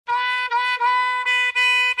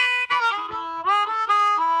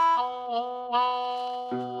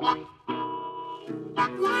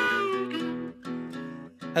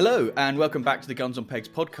Hello, and welcome back to the Guns on Pegs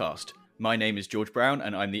podcast. My name is George Brown,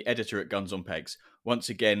 and I'm the editor at Guns on Pegs. Once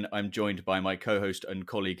again, I'm joined by my co-host and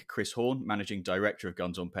colleague Chris Horn, managing director of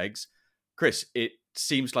Guns on Pegs. Chris, it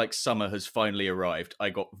seems like summer has finally arrived. I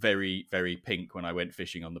got very, very pink when I went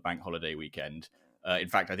fishing on the bank holiday weekend. In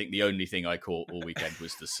fact, I think the only thing I caught all weekend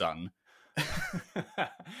was the sun.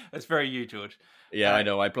 That's very you, George. Yeah, I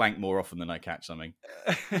know. I blank more often than I catch something.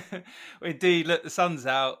 Indeed, look, the sun's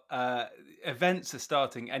out. Events are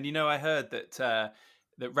starting, and I heard that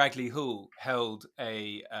that Ragley Hall held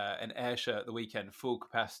an air show at the weekend, full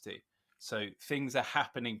capacity. So things are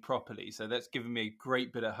happening properly. So that's given me a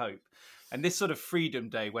great bit of hope. And this sort of Freedom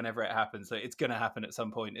Day, whenever it happens, so it's going to happen at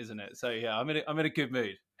some point, isn't it? So yeah, I'm in a good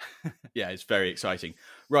mood. Yeah, it's very exciting.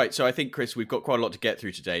 Right, so I think, Chris, we've got quite a lot to get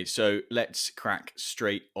through today. So let's crack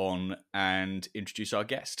straight on and introduce our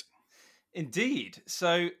guest. Indeed.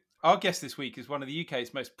 So our guest this week is one of the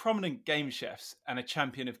UK's most prominent game chefs and a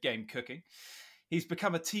champion of game cooking. He's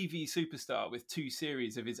become a TV superstar with 2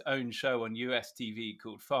 series of his own show on US TV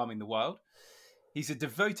called Farming the Wild. He's a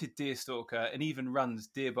devoted deer stalker and even runs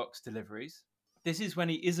deer box deliveries. This is when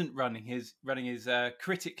he isn't running his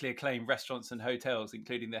critically acclaimed restaurants and hotels,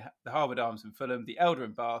 including the Harwood Arms in Fulham, the Elder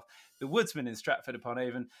in Bath, the Woodsman in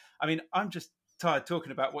Stratford-upon-Avon. I mean, I'm just tired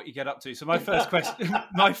talking about what you get up to. So my first question,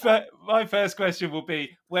 my first question will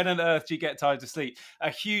be: when on earth do you get time to sleep? A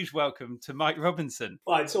huge welcome to Mike Robinson.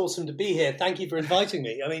 Well, it's awesome to be here. Thank you for inviting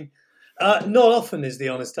me. I mean, not often is the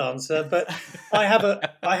honest answer, but I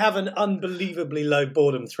have an unbelievably low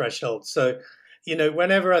boredom threshold. So,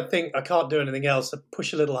 whenever I think I can't do anything else, I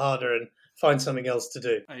push a little harder and find something else to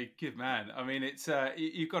do. Hey, good man. I mean, it's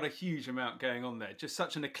you've got a huge amount going on there. Just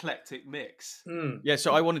such an eclectic mix. Yeah,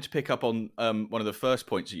 so I wanted to pick up on one of the first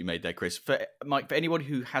points that you made there, Chris. Mike, for anyone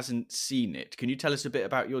who hasn't seen it, can you tell us a bit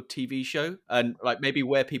about your TV show and maybe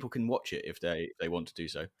where people can watch it if they want to do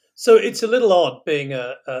so? So it's a little odd being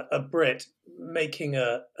a Brit making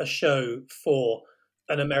a show for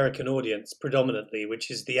an American audience predominantly, which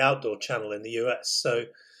is the Outdoor Channel in the US. So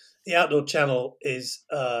the Outdoor Channel is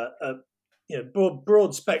a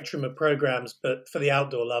broad spectrum of programs, but for the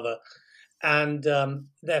outdoor lover. And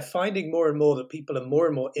they're finding more and more that people are more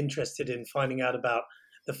and more interested in finding out about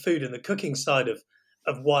the food and the cooking side of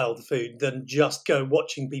wild food than just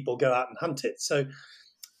watching people go out and hunt it. So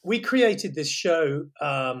we created this show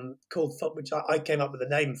called, which I came up with the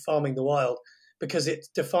name Farming the Wild, because it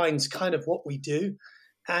defines kind of what we do.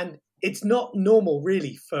 And it's not normal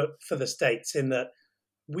really for the States in that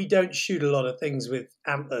we don't shoot a lot of things with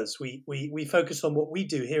antlers. We focus on what we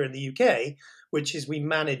do here in the UK, which is we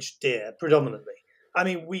manage deer predominantly. I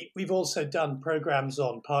mean, we've also done programs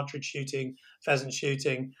on partridge shooting, pheasant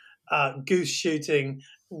shooting, goose shooting,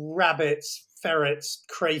 rabbits, ferrets,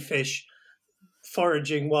 crayfish,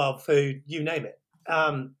 foraging wild food, you name it.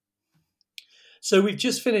 So we've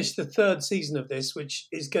just finished the 3rd season of this, which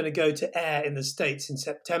is going to go to air in the States in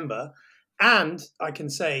September. And I can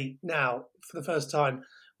say now, for the first time,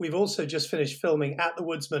 we've also just finished filming at the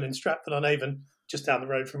Woodsman in Stratford-on-Avon, just down the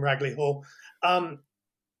road from Ragley Hall.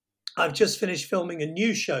 I've just finished filming a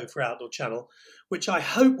new show for Outdoor Channel, which I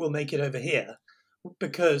hope will make it over here,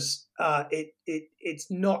 because it's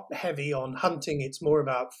not heavy on hunting. It's more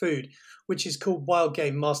about food, which is called Wild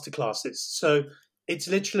Game Masterclasses. So it's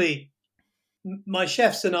literally my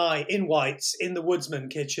chefs and I in whites in the Woodsman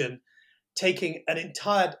kitchen, taking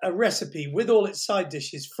a recipe with all its side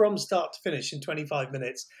dishes from start to finish in 25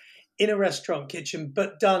 minutes in a restaurant kitchen,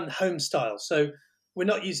 but done home style. So we're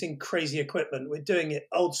not using crazy equipment. We're doing it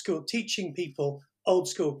old school, teaching people old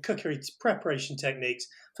school cookery preparation techniques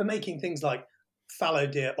for making things like fallow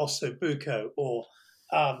deer osso buco or,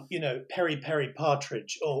 peri-peri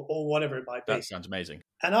partridge or whatever it might be. That sounds amazing.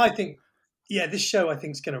 And I think, this show I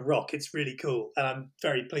think is going to rock. It's really cool. And I'm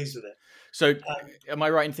very pleased with it. So am I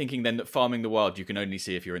right in thinking then that Farming the Wild you can only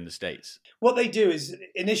see if you're in the States? What they do is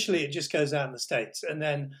initially it just goes out in the States. And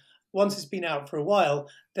then once it's been out for a while,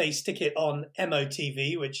 they stick it on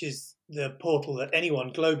MOTV, which is the portal that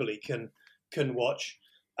anyone globally can watch.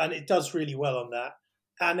 And it does really well on that.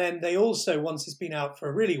 And then they also, once it's been out for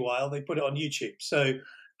a really while, they put it on YouTube. So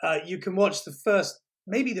you can watch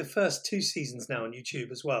maybe the first 2 seasons now on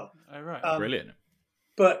YouTube as well. All right. Brilliant.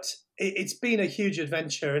 But it's been a huge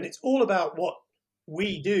adventure, and it's all about what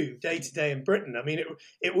we do day to day in Britain. I mean,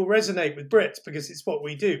 it will resonate with Brits because it's what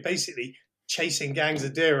we do, basically chasing gangs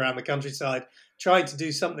of deer around the countryside, trying to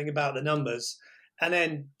do something about the numbers, and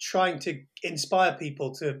then trying to inspire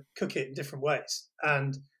people to cook it in different ways.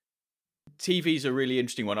 And TV's a really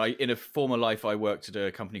interesting one. In a former life, I worked at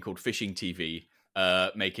a company called Fishing TV,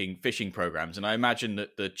 making fishing programs. And I imagine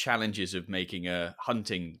that the challenges of making a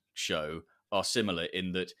hunting show are similar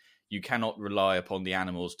in that you cannot rely upon the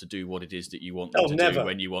animals to do what it is that you want them Oh, to never. do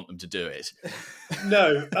when you want them to do it.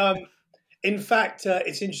 No. In fact,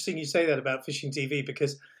 it's interesting you say that about fishing TV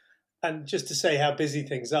because, and just to say how busy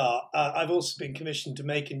things are, I've also been commissioned to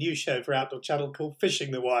make a new show for Outdoor Channel called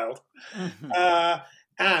Fishing the Wild,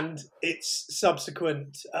 and its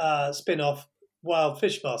subsequent spin-off Wild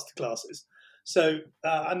Fish Masterclasses. So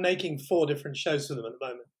I'm making 4 different shows for them at the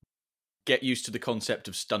moment. Get used to the concept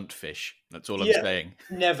of stunt fish. That's all I'm Yeah, saying.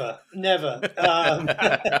 Never.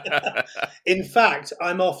 In fact,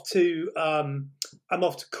 I'm off to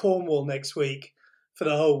Cornwall next week for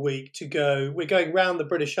the whole week to go. We're going round the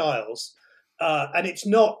British Isles, and it's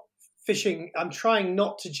not fishing. I'm trying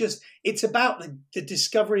not to just. It's about the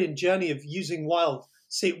discovery and journey of using wild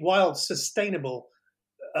sustainable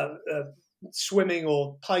swimming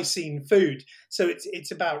or piscine food. So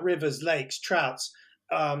it's about rivers, lakes, trouts.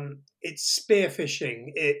 It's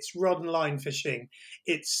spearfishing, it's rod and line fishing,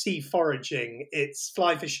 it's sea foraging, it's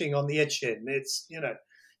fly fishing on the Itchin. It's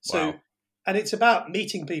so, Wow. and it's about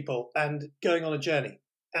meeting people and going on a journey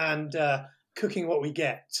and cooking what we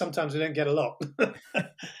get. Sometimes we don't get a lot.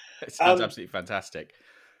 It sounds absolutely fantastic.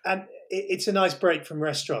 And it's a nice break from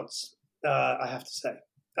restaurants, I have to say.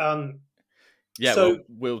 Yeah, so,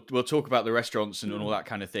 well, we'll talk about the restaurants and all that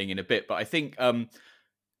kind of thing in a bit. But I think,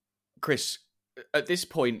 Chris, at this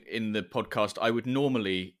point in the podcast, I would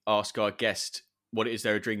normally ask our guest what it is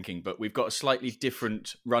they're drinking, but we've got a slightly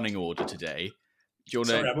different running order today. Do you want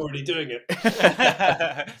sorry, I'm already doing it.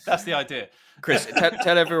 That's the idea. Chris,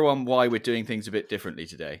 tell everyone why we're doing things a bit differently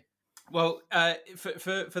today. Well,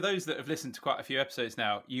 for those that have listened to quite a few episodes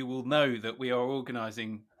now, you will know that we are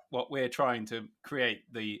organising what we're trying to create,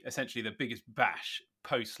 essentially the biggest bash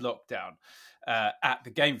post-lockdown at the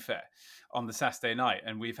Game Fair on the Saturday night,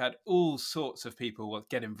 and we've had all sorts of people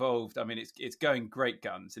get involved. I mean, it's going great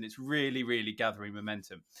guns, and it's really, really gathering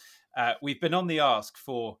momentum. We've been on the ask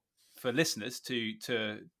for listeners to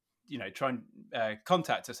try and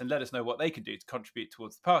contact us and let us know what they can do to contribute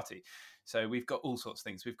towards the party. So we've got all sorts of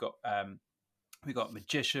things. We've got a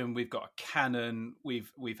magician, we've got a cannon,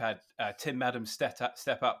 we've had Tim Madden step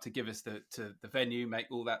up to give us the venue, make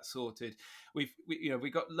all that sorted.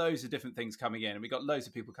 We've got loads of different things coming in, and we got loads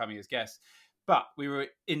of people coming as guests. But we were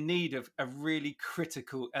in need of a really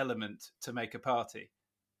critical element to make a party: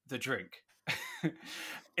 the drink.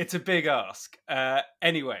 It's a big ask.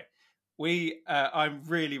 Anyway, I'm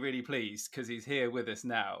really, really pleased because he's here with us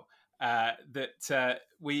now. That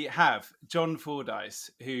we have John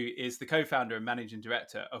Fordyce, who is the co-founder and managing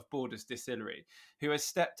director of Borders Distillery, who has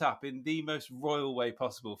stepped up in the most royal way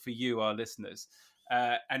possible for you, our listeners.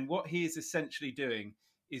 And what he is essentially doing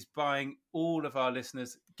is buying all of our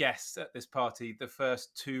listeners' guests at this party the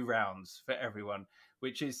first 2 rounds for everyone,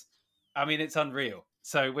 which is, I mean, it's unreal.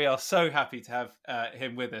 So we are so happy to have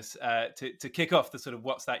him with us to kick off the sort of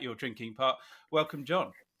What's That You're Drinking part. Welcome,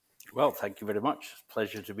 John. Well, thank you very much.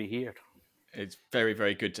 Pleasure to be here. It's very,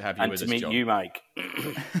 very good to have you and with to us, meet John. you, Mike.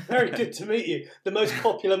 Very good to meet you. The most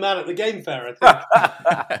popular man at the Game Fair,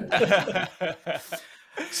 I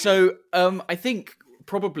think. So I think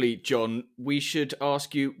probably, John, we should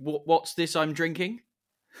ask you, what's this I'm drinking?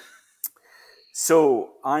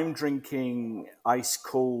 So I'm drinking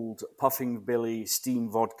ice-cold Puffing Billy steam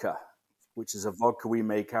vodka, which is a vodka we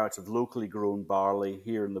make out of locally grown barley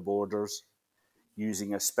here in the Borders,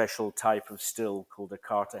 using a special type of still called a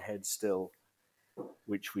Carter head still,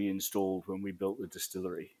 which we installed when we built the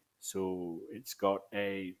distillery. So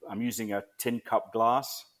I'm using a tin cup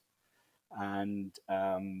glass, and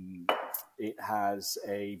it has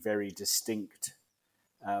a very distinct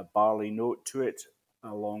barley note to it,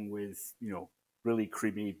 along with, really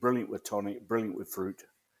creamy, brilliant with tonic, brilliant with fruit.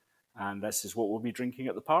 And this is what we'll be drinking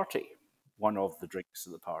at the party, one of the drinks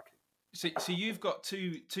at the party. So you've got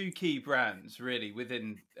two key brands really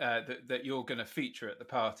within that you're going to feature at the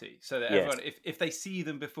party, so that everyone, if they see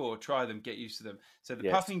them before, try them, get used to them. So the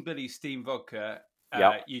Puffing Billy Steam Vodka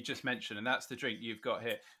you just mentioned, and that's the drink you've got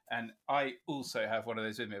here. And I also have one of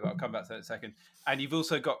those with me, but I'll come back to that in a second. And you've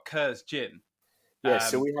also got Kerr's Gin.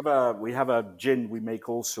 Yes, so we have a gin we make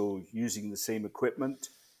also using the same equipment,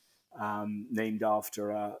 named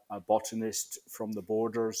after a botanist from the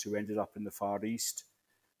Borders who ended up in the Far East.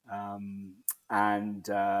 And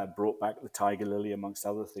brought back the tiger lily, amongst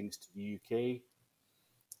other things, to the UK.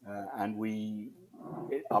 And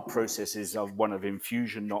our process is one of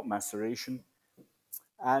infusion, not maceration.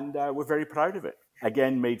 And we're very proud of it.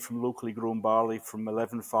 Again, made from locally grown barley from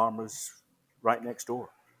 11 farmers right next door.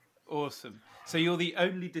 Awesome. So you're the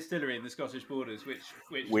only distillery in the Scottish Borders, which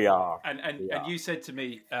we are. And you said to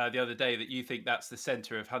me the other day that you think that's the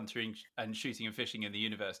centre of hunting and shooting and fishing in the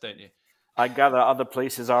universe, don't you? I gather other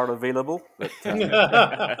places are available, but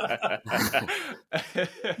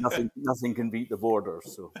nothing can beat the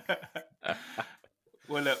Borders. So.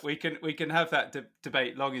 Well, look, we can have that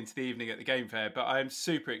debate long into the evening at the game fair, but I'm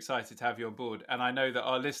super excited to have you on board, and I know that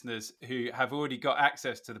our listeners who have already got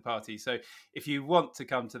access to the party. So if you want to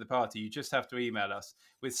come to the party, you just have to email us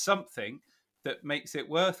with something that makes it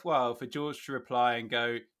worthwhile for George to reply and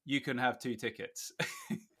go, "You can have 2 tickets."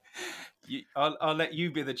 I'll let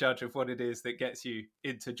you be the judge of what it is that gets you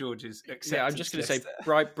into George's acceptance. Yeah, I'm just going to say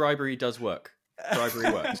list. bribery does work.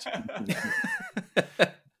 Bribery works.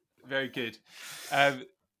 Very good.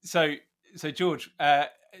 So George,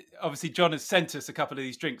 obviously John has sent us a couple of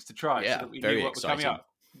these drinks to try, so that we knew what was coming up.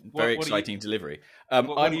 Very exciting delivery.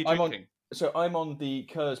 What are you drinking? I'm on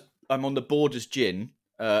the Borders gin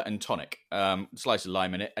and tonic. Slice of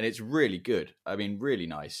lime in it, and it's really good. I mean, really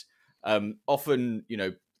nice. Often,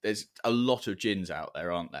 there's a lot of gins out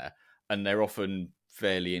there, aren't there? And they're often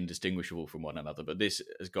fairly indistinguishable from one another. But this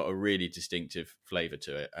has got a really distinctive flavour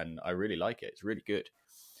to it, and I really like it. It's really good.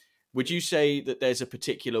 Would you say that there's a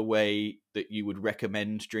particular way that you would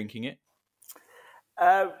recommend drinking it?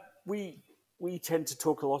 We tend to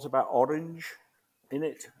talk a lot about orange in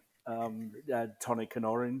it, tonic and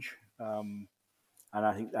orange, and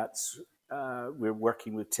I think that's we're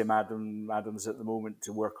working with Tim Adams at the moment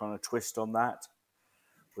to work on a twist on that,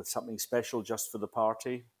 with something special just for the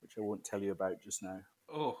party, which I won't tell you about just now.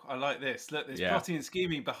 Oh, I like this. Look, there's plotting and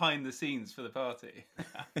scheming behind the scenes for the party.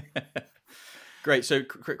 Great. So,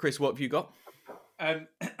 Chris, what have you got? I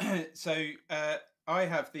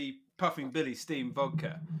have the Puffing Billy Steam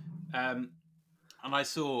Vodka. And I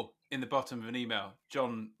saw in the bottom of an email,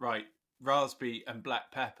 John write raspberry and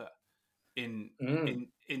black pepper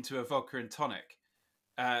into a vodka and tonic,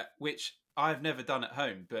 which I've never done at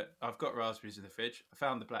home, but I've got raspberries in the fridge. I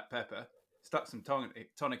found the black pepper, stuck some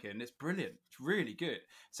tonic in. It's brilliant. It's really good.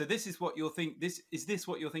 So this is what you're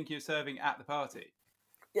what you're thinking of serving at the party?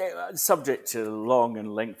 Yeah, subject to long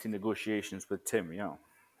and lengthy negotiations with Tim,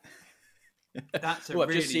 That's I've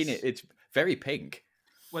just seen it. It's very pink.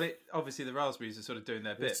 Well, obviously the raspberries are sort of doing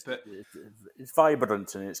their bit, but it's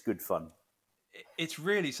vibrant and it's good fun. It's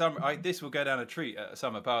really summer. This will go down a treat at a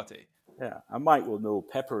summer party. Yeah, and Mike will know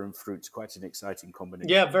pepper and fruit's quite an exciting combination.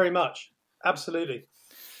 Yeah, very much. Absolutely.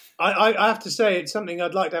 I have to say it's something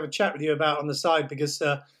I'd like to have a chat with you about on the side because,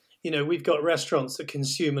 we've got restaurants that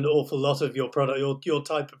consume an awful lot of your product, your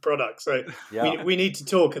type of product. So we need to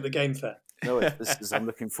talk at the game fair. No, I'm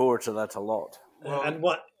looking forward to that a lot. Well, and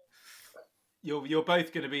what... You're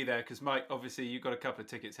both going to be there because Mike, obviously, you've got a couple of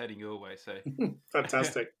tickets heading your way. So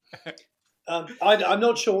fantastic. I'm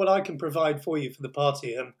not sure what I can provide for you for the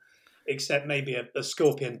party, except maybe a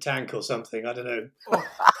scorpion tank or something. I don't know.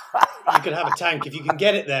 You could have a tank if you can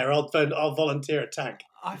get it there. I'll volunteer a tank.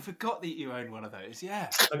 I forgot that you own one of those.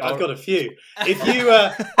 Yeah, I've got a few.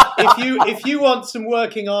 If you want some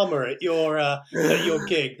working armour at your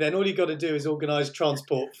gig, then all you got to do is organise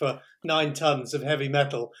transport for 9 tons of heavy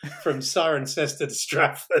metal from Cirencester to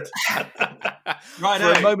Stratford. Right.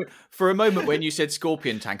 For a moment, when you said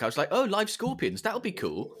scorpion tank, I was like, "Oh, live scorpions, that'll be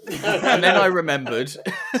cool." And then I remembered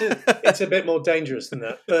it's a bit more dangerous than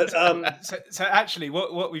that. But so actually,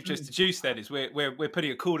 what we've just deduced then is we're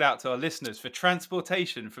putting a call out to our listeners for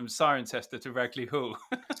transportation from Cirencester to Ragley Hall.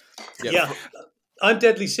 Yeah, I'm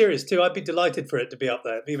deadly serious too. I'd be delighted for it to be up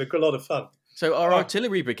there. It'd be a lot of fun. So our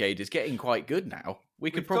artillery brigade is getting quite good now.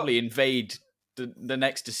 We could probably invade the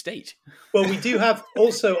next estate. Well, we do have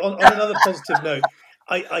also, on another positive note,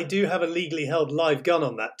 I do have a legally held live gun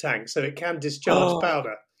on that tank, so it can discharge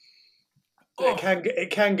powder. It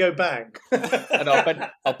can go bang. And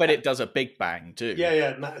I'll bet it does a big bang too.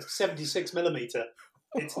 Yeah, 76mm.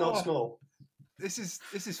 It's not small. This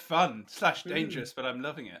is fun / dangerous, but I'm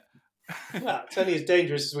loving it. Well, it's only as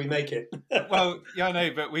dangerous as we make it. Well, yeah, I know,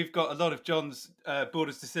 but we've got a lot of John's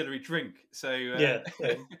Borders Distillery drink, so yeah.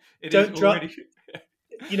 Don't drive.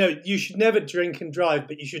 You should never drink and drive,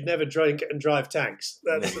 but you should never drink and drive tanks.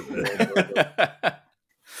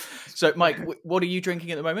 So, Mike, what are you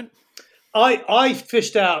drinking at the moment? I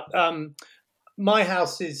fished out. My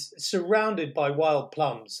house is surrounded by wild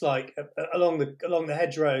plums, like along the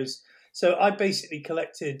hedgerows. So I basically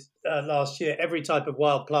collected last year every type of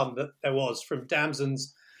wild plum that there was, from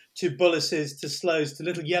damsons to bullaces to sloes to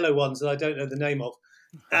little yellow ones that I don't know the name of,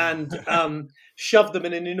 and shoved them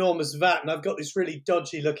in an enormous vat. And I've got this really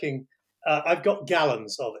dodgy looking. I've got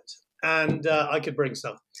gallons of it, and I could bring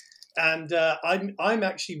some. And I'm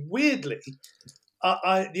actually weirdly,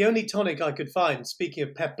 the only tonic I could find, speaking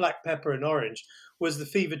of black pepper and orange, was the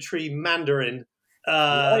Fever Tree Mandarin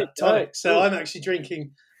tonic. So I'm actually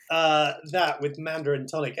drinking that with Mandarin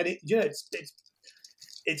tonic, and it's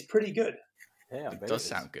pretty good. Yeah, I It bet does is.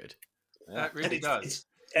 sound good. Yeah. That really does.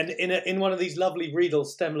 And in one of these lovely Riedel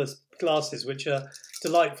stemless glasses, which are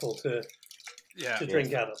delightful to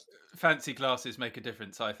drink out of. Fancy glasses make a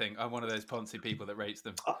difference, I think. I'm one of those poncy people that rates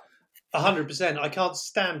them. 100%. I can't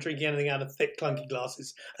stand drinking anything out of thick, clunky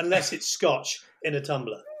glasses unless it's scotch in a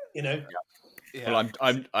tumbler. Yeah. Well,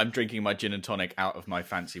 I'm drinking my gin and tonic out of my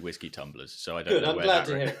fancy whiskey tumblers, so I don't Good, know I'm where glad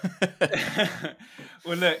that to hear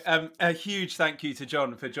Well, look, a huge thank you to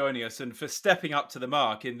John for joining us and for stepping up to the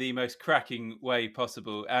mark in the most cracking way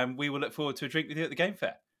possible. And we will look forward to a drink with you at the Game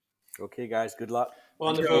Fair. Okay, guys, good luck.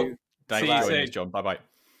 Wonderful. Thanks See for you joining soon. us, John. Bye-bye.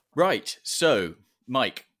 Right, so,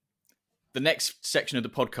 Mike, the next section of the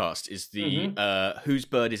podcast is the Whose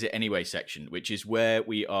Bird Is It Anyway section, which is where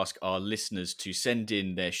we ask our listeners to send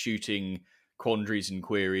in their shooting quandaries and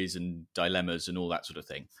queries and dilemmas and all that sort of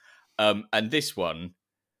thing. And this one,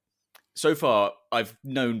 so far, I've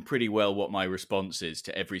known pretty well what my response is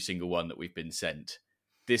to every single one that we've been sent.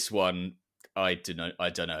 This one, I don't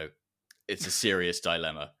know. It's a serious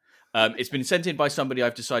dilemma. It's been sent in by somebody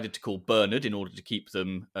I've decided to call Bernard in order to keep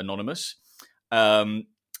them anonymous. So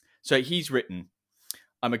he's written,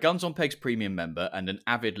 I'm a Guns on Pegs premium member and an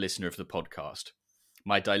avid listener of the podcast.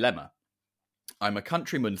 My dilemma. I'm a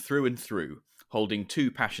countryman through and through, holding two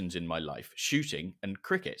passions in my life, shooting and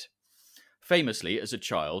cricket. Famously, as a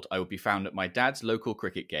child, I would be found at my dad's local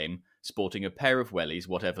cricket game, sporting a pair of wellies,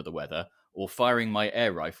 whatever the weather, or firing my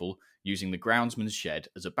air rifle using the groundsman's shed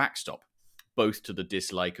as a backstop, both to the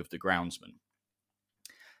dislike of the groundsman.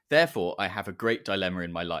 Therefore, I have a great dilemma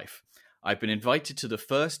in my life. I've been invited to the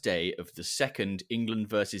first day of the second England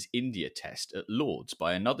versus India test at Lord's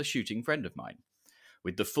by another shooting friend of mine,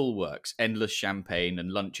 with the full works, endless champagne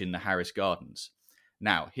and lunch in the Harris Gardens.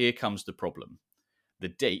 Now, here comes the problem. The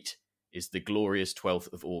date is the glorious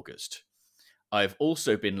 12th of August. I have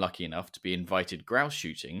also been lucky enough to be invited grouse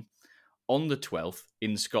shooting on the 12th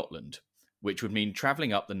in Scotland, which would mean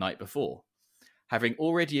travelling up the night before. Having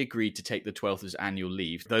already agreed to take the 12th as annual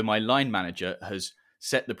leave, though my line manager has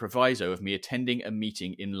set the proviso of me attending a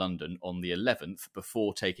meeting in London on the 11th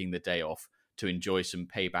before taking the day off to enjoy some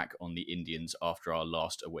payback on the Indians after our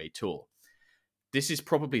last away tour. This is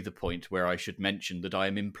probably the point where I should mention that I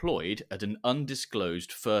am employed at an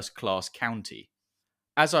undisclosed first-class county.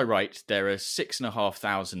 As I write, there are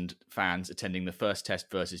 6,500 fans attending the first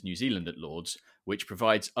test versus New Zealand at Lord's, which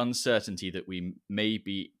provides uncertainty that we may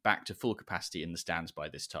be back to full capacity in the stands by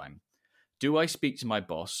this time. Do I speak to my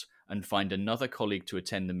boss and find another colleague to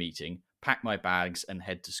attend the meeting, pack my bags and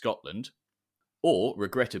head to Scotland? Or,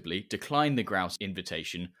 regrettably, decline the grouse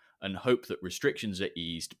invitation and hope that restrictions are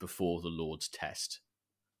eased before the Lord's test?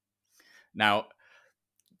 Now,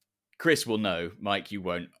 Chris will know, Mike, you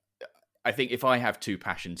won't. I think if I have two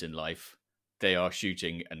passions in life, they are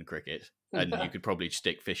shooting and cricket, and you could probably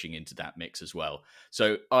stick fishing into that mix as well.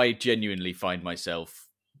 So I genuinely find myself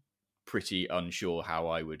pretty unsure how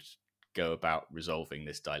I would go about resolving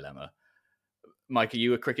this dilemma. Mike, are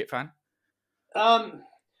you a cricket fan?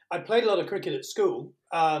 I played a lot of cricket at school,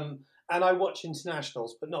 and I watch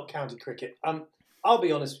internationals, but not county cricket. I'll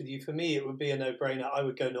be honest with you. For me, it would be a no-brainer. I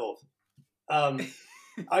would go north.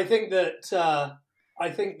 I think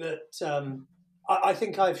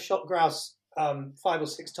I've shot grouse 5 or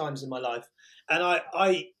 6 times in my life, and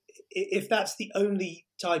if that's the only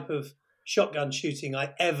type of shotgun shooting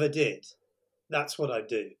I ever did, that's what I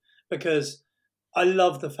do, because I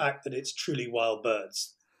love the fact that it's truly wild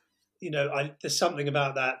birds. You know, there's something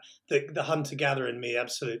about that the hunter-gatherer in me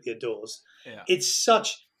absolutely adores. Yeah. It's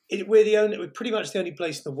we're pretty much the only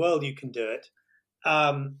place in the world you can do it.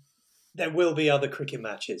 There will be other cricket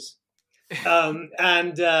matches,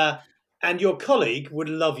 and your colleague would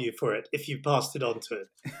love you for it if you passed it on to him.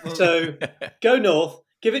 So go north,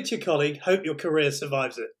 give it to your colleague, hope your career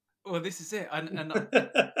survives it. Well, this is it, and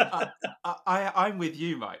I'm with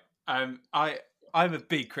you, Mike. I'm a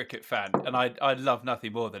big cricket fan, and I love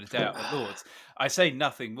nothing more than a day out at Lord's. I say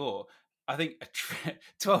nothing more. I think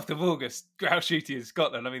 12th of August grouse shooting in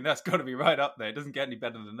Scotland. I mean, that's got to be right up there. It doesn't get any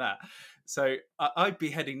better than that. So I'd be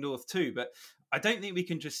heading north too, but I don't think we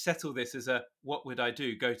can just settle this as a what would I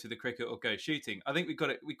do? Go to the cricket or go shooting? I think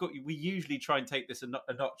we usually try and take this a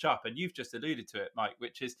notch up, and you've just alluded to it, Mike,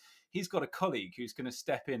 which is he's got a colleague who's going to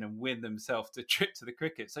step in and win themselves the trip to the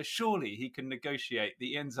cricket. So surely he can negotiate that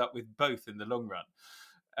he ends up with both in the long run,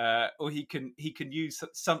 or he can use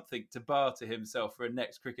something to barter himself for a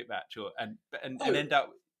next cricket match, and end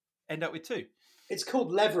up with 2. It's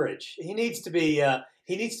called leverage. He needs to be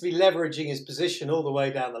leveraging his position all the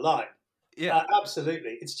way down the line. Yeah,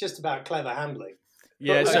 absolutely. It's just about clever handling.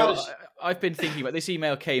 Yeah, But so I've been thinking about this.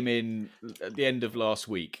 Email came in at the end of last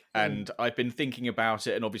week, and I've been thinking about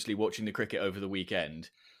it and obviously watching the cricket over the weekend.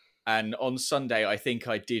 And on Sunday, I think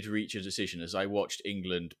I did reach a decision as I watched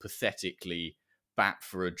England pathetically bat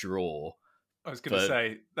for a draw I was going to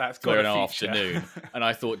say, that's for got an a feature. afternoon. And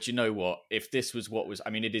I thought, do you know what? If this was what was,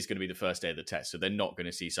 I mean, it is going to be the first day of the test, so they're not going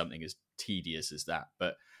to see something as tedious as that.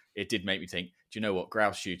 But it did make me think, do you know what?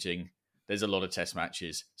 Grouse shooting, there's a lot of test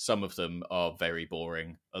matches. Some of them are very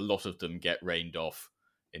boring. A lot of them get rained off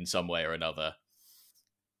in some way or another.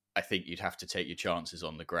 I think you'd have to take your chances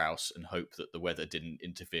on the grouse and hope that the weather didn't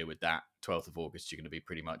interfere with that. 12th of August, you're going to be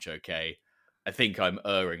pretty much okay. I think I'm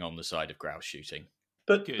erring on the side of grouse shooting.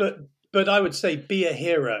 But I would say be a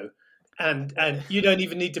hero, and you don't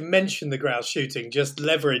even need to mention the grouse shooting. Just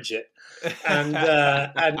leverage it, and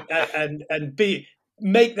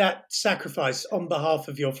make that sacrifice on behalf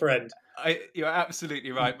of your friend. You're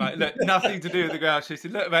absolutely right, mate. Look, nothing to do with the grouse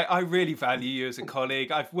shooting. Look, mate, I really value you as a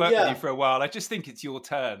colleague. I've worked with you for a while. I just think it's your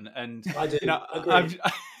turn, and I do. Agree.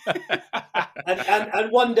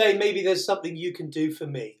 and one day maybe there's something you can do for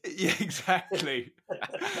me. Yeah, exactly.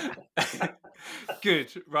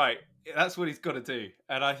 Good, right. That's what he's got to do.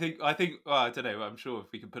 And I think. Well, I don't know. I'm sure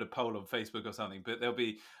if we can put a poll on Facebook or something, but there'll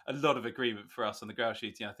be a lot of agreement for us on the grouse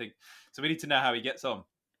shooting. I think so. We need to know how he gets on.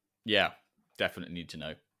 Yeah, definitely need to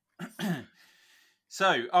know.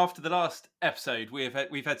 So after the last episode, we've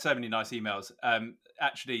had so many nice emails.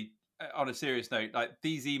 Actually, on a serious note, like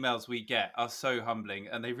these emails we get are so humbling,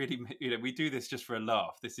 and they really, we do this just for a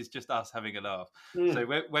laugh. This is just us having a laugh. So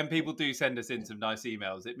when people do send us in some nice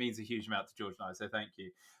emails, it means a huge amount to George and I. So thank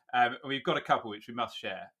you. We've got a couple which we must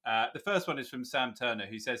share. The first one is from Sam Turner,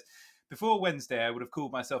 who says, "Before Wednesday, I would have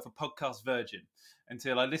called myself a podcast virgin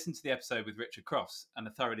until I listened to the episode with Richard Cross, and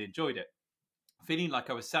I thoroughly enjoyed it. Feeling like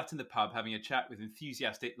I was sat in the pub having a chat with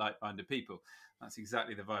enthusiastic, like-minded people." That's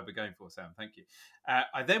exactly the vibe we're going for, Sam. Thank you.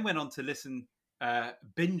 I then went on to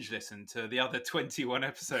binge listen to the other 21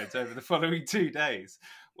 episodes over the following 2 days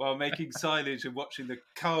while making silage and watching the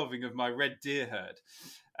calving of my red deer herd.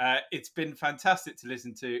 It's been fantastic to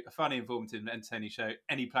listen to, a funny, informative and entertaining show.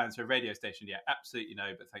 Any plans for a radio station? Yeah, absolutely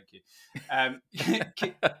no, but thank you.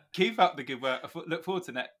 Keep up the good work. I look forward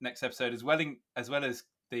to next episode as well as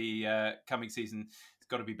the coming season. It's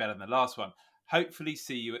got to be better than the last one. Hopefully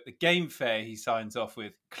see you at the game fair, he signs off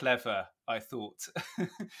with. Clever, I thought.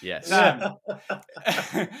 Yes.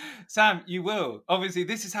 Sam, you will. Obviously,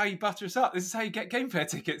 this is how you butter us up. This is how you get game fair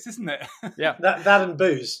tickets, isn't it? Yeah. That and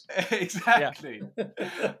booze. Exactly.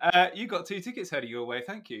 You got 2 tickets headed your way.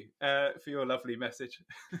 Thank you for your lovely message.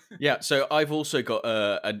 Yeah, so I've also got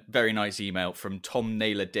a very nice email from Tom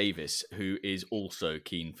Naylor Davis, who is also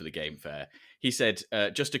keen for the game fair. He said,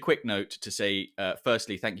 just a quick note to say,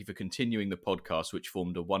 firstly, thank you for continuing the podcast, which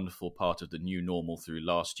formed a wonderful part of the new normal through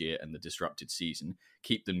last year and the disrupted season.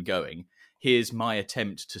 Keep them going. Here's my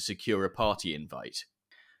attempt to secure a party invite.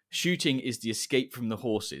 Shooting is the escape from the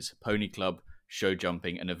horses, pony club, show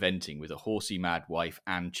jumping and eventing with a horsey mad wife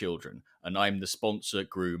and children, and I'm the sponsor,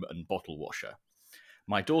 groom and bottle washer.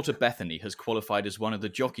 My daughter Bethany has qualified as one of the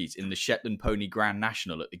jockeys in the Shetland Pony Grand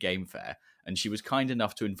National at the game fair, and she was kind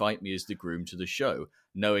enough to invite me as the groom to the show,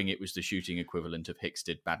 knowing it was the shooting equivalent of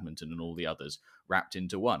Hickstead, Badminton and all the others, wrapped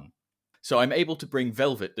into one. So I'm able to bring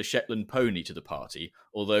Velvet, the Shetland pony, to the party,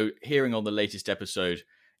 although hearing on the latest episode,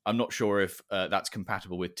 I'm not sure if that's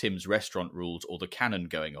compatible with Tim's restaurant rules or the cannon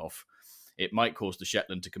going off. It might cause the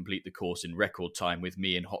Shetland to complete the course in record time with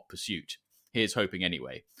me in hot pursuit. Here's hoping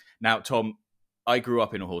anyway. Now, Tom, I grew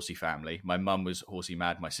up in a horsey family. My mum was horsey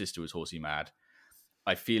mad. My sister was horsey mad.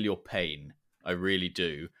 I feel your pain. I really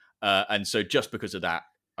do. And so just because of that,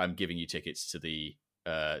 I'm giving you tickets to the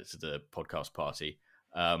podcast party.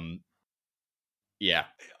 Yeah.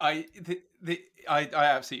 I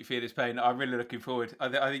absolutely feel his pain. I'm really looking forward. I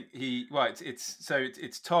think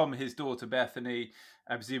it's Tom, his daughter Bethany,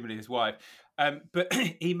 and presumably his wife. But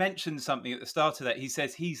he mentioned something at the start of that. He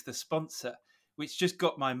says he's the sponsor, which just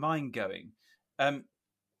got my mind going.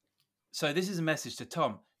 So this is a message to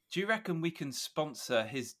Tom. Do you reckon we can sponsor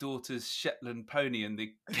his daughter's Shetland pony in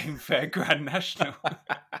the Game Fair Grand National?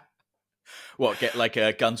 What, get like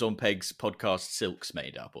a Guns on Pegs podcast silks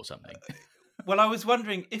made up or something? Well, I was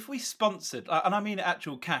wondering if we sponsored, and I mean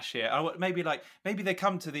actual cash here. Maybe they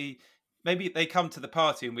come to the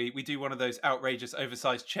party and we do one of those outrageous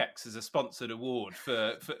oversized checks as a sponsored award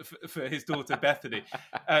for his daughter Bethany.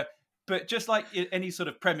 But just like any sort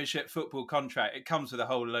of Premiership football contract, it comes with a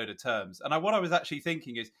whole load of terms. And what I was actually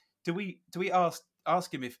thinking is, do we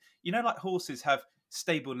ask him if, like horses have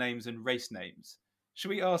stable names and race names? Should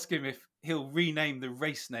we ask him if he'll rename the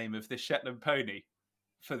race name of the Shetland pony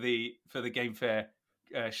for the game fair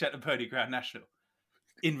Shetland Pony Grand National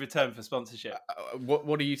in return for sponsorship.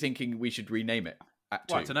 What are you thinking we should rename it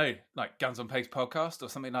Well, I don't know, like Guns on Pegs podcast or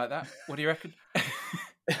something like that. What do you reckon?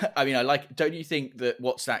 I mean, don't you think that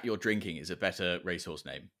What's That You're Drinking is a better racehorse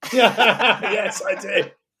name? Yes, I do.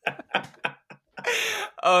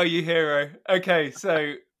 Oh, you hero. Okay,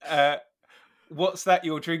 so What's That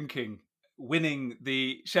You're Drinking? Winning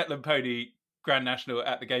the Shetland Pony Grand National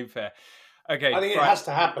at the Game Fair. Okay, I think it has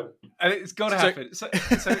to happen, and it's got to happen. So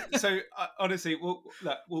honestly, we'll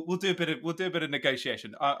do a bit of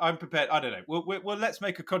negotiation. I'm prepared. I don't know. Well, let's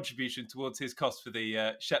make a contribution towards his cost for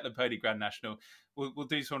the Shetland Pony Grand National. We'll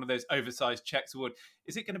do one of those oversized checks award.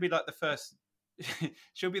 Is it going to be like the first?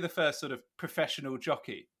 She'll be the first sort of professional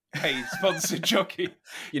jockey, paid sponsored jockey.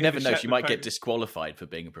 You never know. She might get disqualified for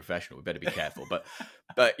being a professional. We better be careful. But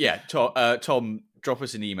yeah, Tom, drop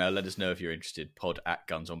us an email. Let us know if you're interested.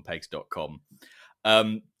 pod@gunsonpegs.com.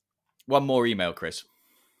 One more email, Chris.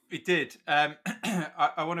 We did. I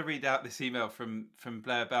want to read out this email from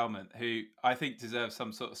Blair Bellman, who I think deserves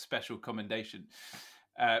some sort of special commendation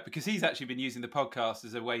because he's actually been using the podcast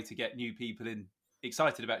as a way to get new people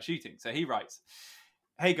excited about shooting. So he writes,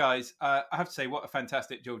 "Hey guys, I have to say what a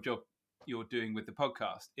fantastic job you're doing with the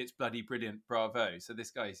podcast. It's bloody brilliant. Bravo." So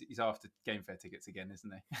this guy, he's after Game Fair tickets again,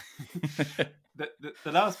 isn't he?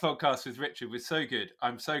 The last podcast with Richard was so good.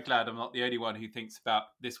 I'm so glad I'm not the only one who thinks about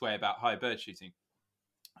this way about high bird shooting.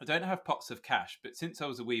 I don't have pots of cash, but since I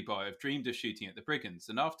was a wee boy, I've dreamed of shooting at the Brigands.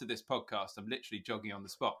 And after this podcast, I'm literally jogging on the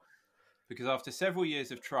spot. Because after several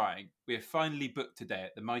years of trying, we have finally booked today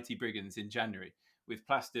at the mighty Brigands in January, with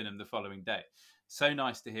Plastinum the following day. So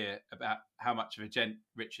nice to hear about how much of a gent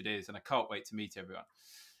Richard is, and I can't wait to meet everyone.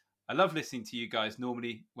 I love listening to you guys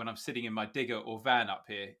normally when I'm sitting in my digger or van up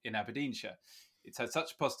here in Aberdeenshire. It's had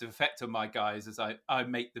such a positive effect on my guys as I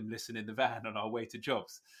make them listen in the van on our way to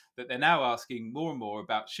jobs, that they're now asking more and more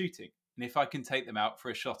about shooting, and if I can take them out for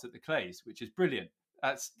a shot at the clays, which is brilliant.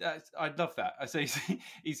 That's I love that. I say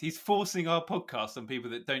he's forcing our podcast on people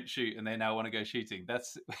that don't shoot and they now want to go shooting.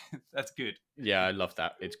 That's good. Yeah, I love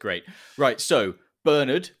that. It's great. Right, so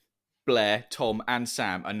Bernard, Blair, Tom, and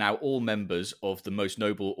Sam are now all members of the Most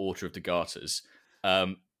Noble Order of the Garters.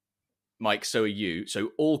 Mike, so are you.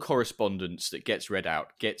 So all correspondence that gets read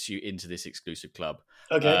out gets you into this exclusive club.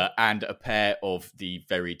 Okay. And a pair of the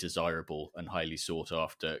very desirable and highly sought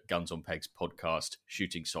after Guns on Pegs podcast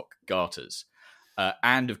shooting sock garters.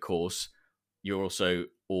 And of course, you're also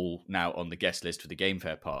all now on the guest list for the Game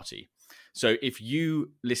Fair party. So if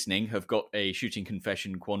you listening have got a shooting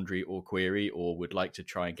confession, quandary or query, or would like to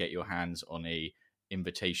try and get your hands on an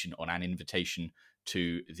invitation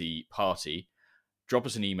to the party, drop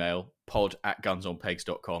us an email,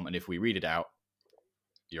 pod@gunsonpegs.com, and if we read it out,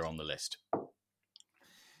 you're on the list.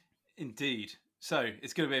 Indeed. So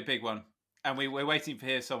it's going to be a big one. And we're waiting to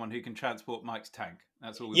hear someone who can transport Mike's tank.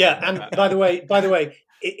 That's all. And by the way,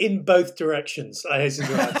 in both directions, I hasten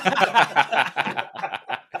to add.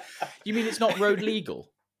 You mean it's not road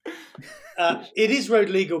legal? It is road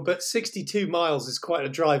legal, but 62 miles is quite a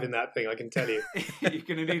drive in that thing, I can tell you. You're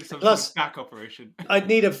going to need some sort of back operation. I'd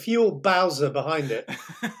need a fuel Bowser behind it.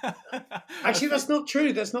 Actually, that's not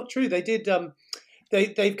true. They did.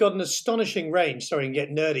 They've got an astonishing range. Sorry, and get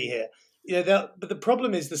nerdy here. But the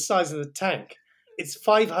problem is the size of the tank. It's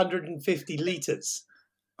 550 litres.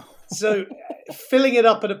 So filling it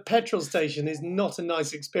up at a petrol station is not a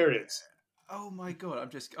nice experience. Oh my God,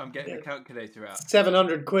 I'm getting the calculator out.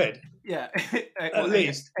 700 quid. Yeah. At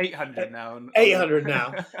least. 800 now. 800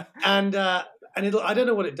 now. And it'll, I don't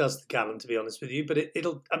know what it does to the gallon, to be honest with you, but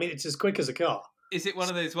it's as quick as a car. Is it one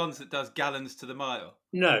of those ones that does gallons to the mile?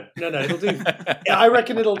 No, it'll do, I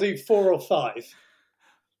reckon it'll do 4 or 5.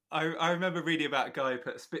 I remember reading about a guy who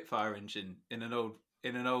put a Spitfire engine in an old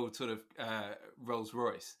sort of Rolls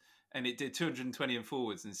Royce, and it did 220 in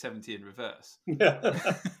forwards and 70 in reverse.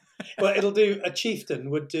 Well, it'll do. A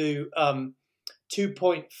Chieftain would do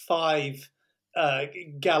 2.5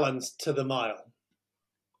 gallons to the mile.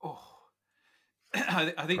 Oh,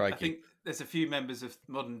 I think there's a few members of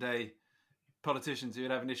modern day politicians who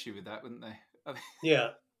would have an issue with that, wouldn't they?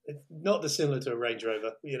 Yeah. It's not dissimilar to a Range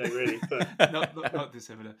Rover, really. But not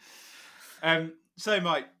dissimilar. So,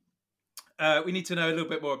 Mike, we need to know a little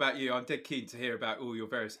bit more about you. I'm dead keen to hear about all your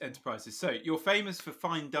various enterprises. So, you're famous for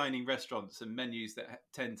fine dining restaurants and menus that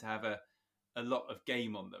tend to have a lot of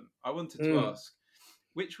game on them. I wanted to ask,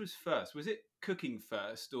 which was first? Was it cooking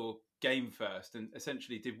first or game first? And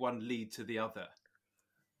essentially, did one lead to the other?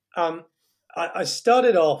 I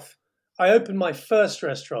started off, I opened my first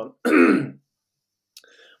restaurant,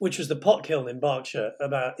 which was the Pot Kiln in Berkshire,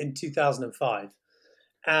 in 2005.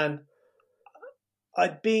 And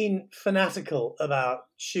I'd been fanatical about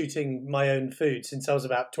shooting my own food since I was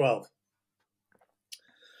about 12.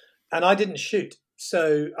 And I didn't shoot.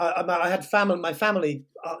 So I had family, my family,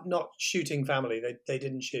 not shooting family, they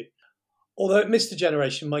didn't shoot. Although it missed a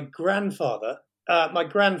generation, my grandfather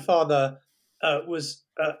was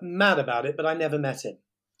mad about it, but I never met him.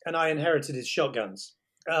 And I inherited his shotguns.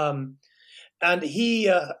 And he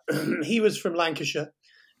was from Lancashire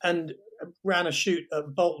and ran a shoot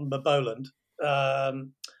at Bolton Boland,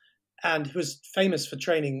 and was famous for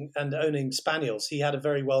training and owning spaniels. He had a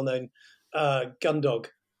very well-known gun dog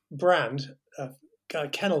brand,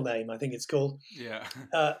 kennel name, I think it's called,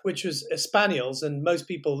 which was spaniels. And most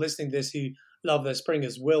people listening to this who love their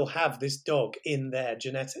Springers will have this dog in their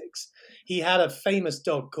genetics. He had a famous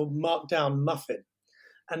dog called Markdown Muffin,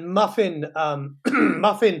 and Muffin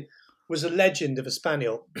Muffin was a legend of a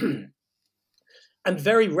spaniel, and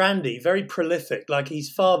very randy, very prolific. Like,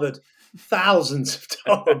 he's fathered thousands of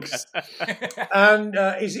dogs, and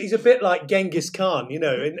he's a bit like Genghis Khan, you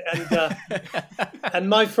know. And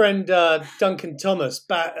my friend Duncan Thomas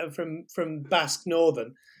from Basque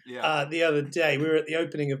Northern, the other day we were at the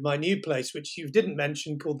opening of my new place, which you didn't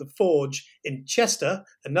mention, called the Forge in Chester.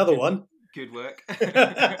 Another one. Good work.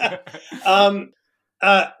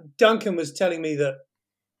 Duncan was telling me that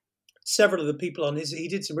several of the people on he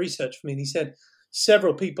did some research for me, and he said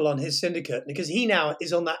several people on his syndicate, because he now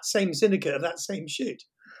is on that same syndicate of that same shoot.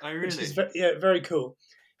 Oh, really? Which is very cool.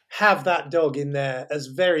 Have that dog in there as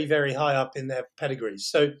very, very high up in their pedigrees.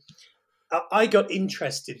 So I got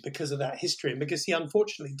interested because of that history, and because he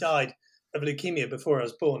unfortunately died of leukemia before I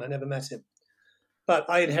was born. I never met him, but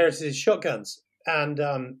I inherited his shotguns, and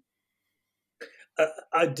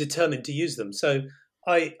I determined to use them. So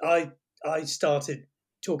I started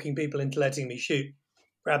talking people into letting me shoot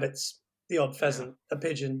rabbits, the odd pheasant, a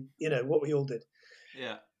pigeon, you know, what we all did.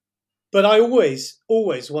 Yeah. But I always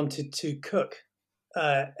wanted to cook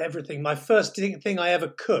everything. My first thing I ever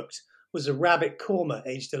cooked was a rabbit korma,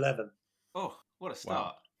 aged 11. Oh, what a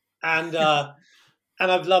start. Wow.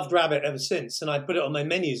 And I've loved rabbit ever since, and I put it on my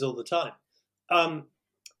menus all the time.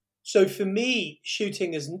 So for me,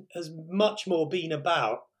 shooting has much more been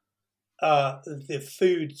about the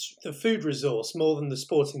food resource more than the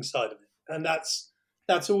sporting side of it, and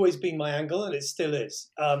that's always been my angle, and it still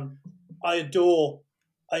is. I adore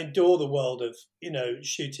the world of, you know,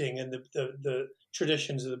 shooting and the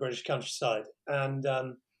traditions of the British countryside, and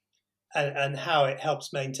how it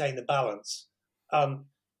helps maintain the balance.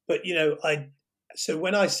 But you know, so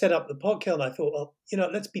when I set up the pot kiln, I thought, well, you know,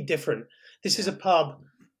 let's be different. This is a pub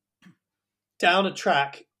down a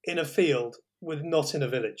track in a field, not in a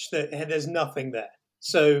village. There's nothing there.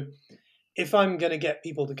 So if I'm going to get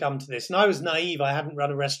people to come to this, and I was naive, I hadn't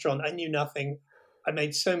run a restaurant, I knew nothing. I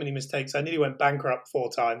made so many mistakes. I nearly went bankrupt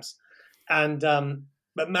 4 times, and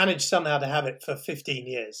but managed somehow to have it for 15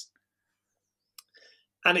 years.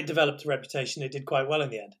 And it developed a reputation. It did quite well in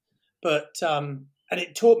the end. But and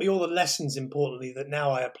it taught me all the lessons, importantly, that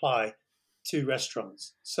now I apply to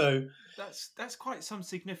restaurants. So that's quite some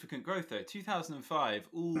significant growth, though. 2005,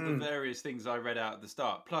 all the various things I read out at the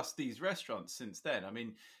start, plus these restaurants since then. I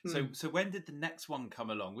mean, so when did the next one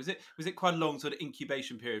come along? Was it quite a long sort of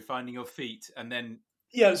incubation period, finding your feet, and then?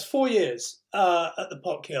 Yeah, it was 4 years at the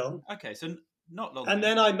pot kiln. Okay, so not long. And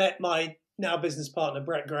then I met my now business partner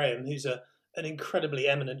Brett Graham, who's an incredibly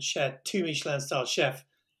eminent chef, 2 Michelin-star chef,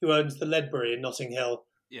 who owns the Ledbury in Notting Hill.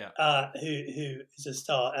 Yeah. Who is a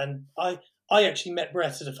star. And I actually met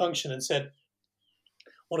Brett at a function and said,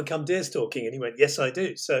 want to come deer stalking? And he went, yes, I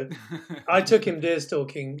do. So I took him deer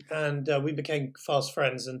stalking, and we became fast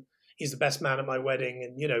friends, and he's the best man at my wedding.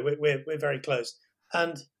 And, you know, we're very close.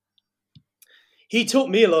 And he taught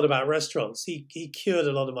me a lot about restaurants. He cured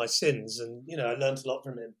a lot of my sins, and, you know, I learned a lot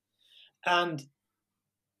from him. And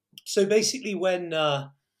so basically when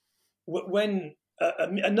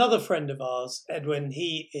another friend of ours, Edwin,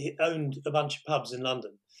 he owned a bunch of pubs in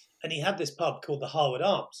London, and he had this pub called the Harwood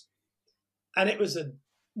Arms, and it was a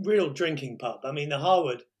real drinking pub. I mean, the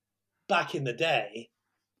Harwood back in the day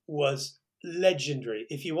was legendary.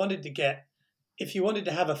 If you wanted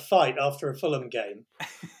to have a fight after a Fulham game,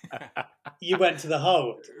 you went to the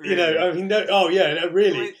Harwood. Really? You know, I mean,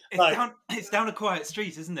 really. Well, it's down a quiet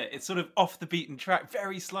street, isn't it? It's sort of off the beaten track,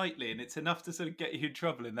 very slightly, and it's enough to sort of get you in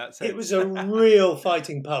trouble in that sense. It was a real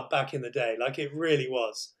fighting pub back in the day, like it really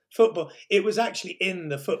was. Football. It was actually in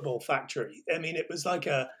the football factory. I mean, it was like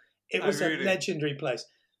a legendary place.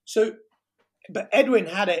 So, but Edwin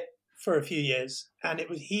had it for a few years, and it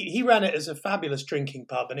was he ran it as a fabulous drinking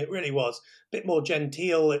pub, and it really was a bit more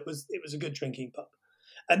genteel. It was a good drinking pub,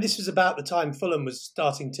 and this was about the time Fulham was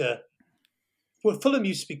starting to. Well, Fulham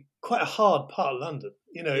used to be quite a hard part of London.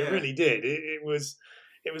 You know, Yeah. it really did. It was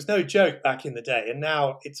no joke back in the day, and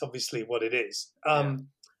now it's obviously what it is.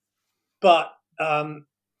 But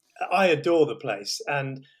I adore the place,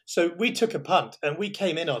 and so we took a punt and we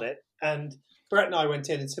came in on it. And Brett and I went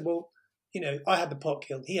in and said, "Well, you know, I had the pot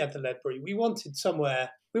kiln, he had the Ledbury. We wanted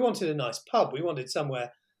a nice pub. We wanted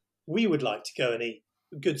somewhere we would like to go and eat.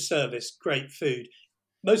 Good service, great food,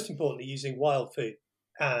 most importantly, using wild food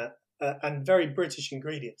and very British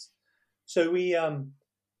ingredients." So we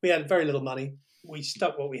had very little money. We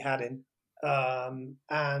stuck what we had in,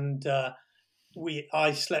 and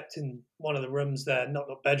I slept in one of the rooms there, not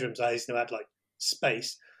bedrooms. I used to have like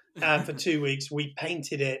space, and for 2 weeks we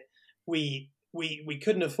painted it. We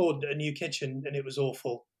couldn't afford a new kitchen, and it was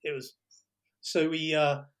awful. It was so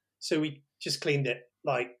we just cleaned it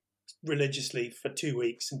like religiously for 2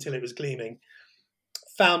 weeks until it was gleaming.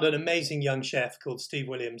 Found an amazing young chef called Steve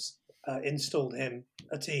Williams, installed him,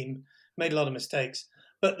 a team, made a lot of mistakes.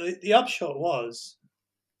 But the upshot was,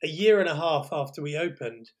 a year and a half after we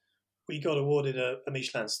opened, we got awarded a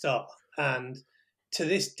Michelin star. And to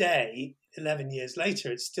this day, 11 years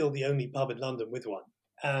later, it's still the only pub in London with one.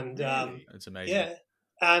 And Really? That's amazing. yeah,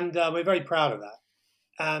 and we're very proud of that.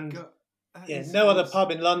 And God, that yeah, is no other awesome.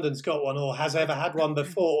 pub in London's got one or has ever had one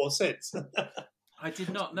before or since. I did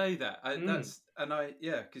not know that. Because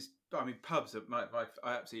I mean, pubs are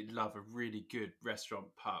I absolutely love a really good restaurant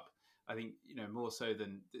pub. I think, you know, more so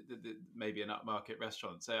than maybe an upmarket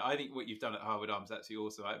restaurant. So I think what you've done at Harwood Arms is actually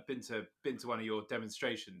awesome. I've been to one of your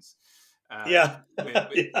demonstrations. Where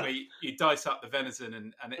you dice up the venison,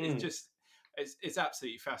 and it's just it's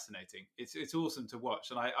absolutely fascinating. It's awesome to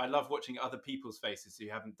watch, and I love watching other people's faces who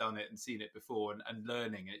haven't done it and seen it before and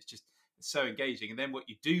learning. And it's so engaging. And then what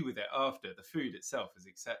you do with it after, the food itself is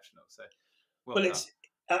exceptional. So well done.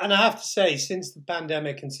 And I have to say, since the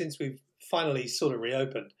pandemic and since we've finally sort of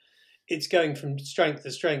reopened, it's going from strength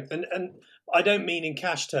to strength. And I don't mean in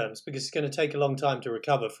cash terms, because it's going to take a long time to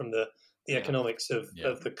recover from the economics of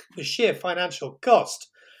the sheer financial cost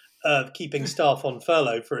of keeping staff on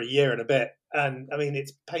furlough for a year and a bit. And I mean,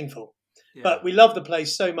 it's painful. Yeah. But we love the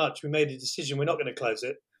place so much, we made a decision. We're not going to close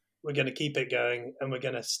it. We're going to keep it going, and we're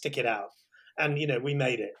going to stick it out. And, you know, we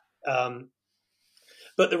made it.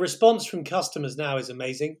 But the response from customers now is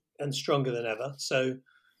amazing and stronger than ever. So,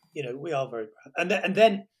 you know, we are very proud. And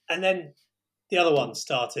then the other one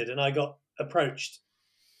started, and I got approached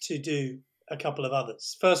to do a couple of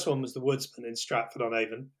others. First one was the Woodsman in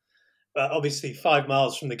Stratford-on-Avon, obviously 5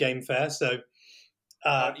 miles from the game fair. So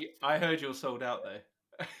I heard you're sold out though.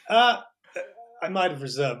 I might have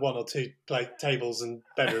reserved one or two tables and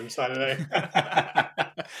bedrooms. I don't know.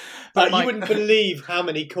 But you wouldn't believe how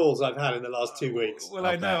many calls I've had in the last 2 weeks. Well,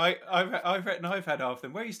 I know. I've had half of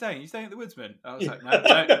them. Where are you staying? You staying at the Woodsman? I was like,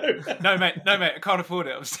 no, mate, I can't afford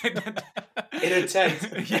it. I'm staying in a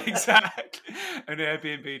tent. Yeah, exactly. An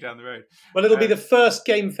Airbnb down the road. Well, it'll be the first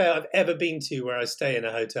game fair I've ever been to where I stay in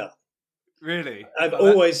a hotel. Really? I've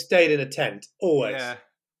always stayed in a tent. Always. Yeah.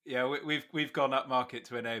 Yeah, we've gone up market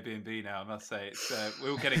to an Airbnb now. I must say, it's we're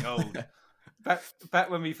all getting old. back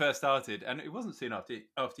when we first started, and it wasn't soon after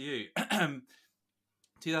you.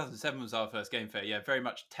 2007 was our first game fair. Yeah, very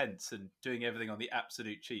much tents and doing everything on the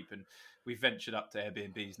absolute cheap. And we've ventured up to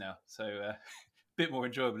Airbnbs now, so a bit more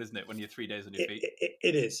enjoyable, isn't it, when you're 3 days on your feet?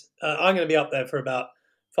 It is. I'm going to be up there for about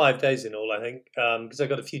 5 days in all, I think, because I've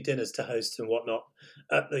got a few dinners to host and whatnot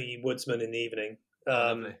at the Woodsman in the evening.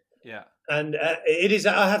 Lovely. Yeah. And it is,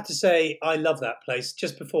 I have to say, I love that place.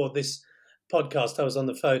 Just before this podcast, I was on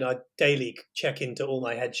the phone. I daily check into all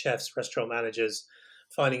my head chefs, restaurant managers,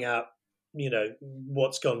 finding out, you know,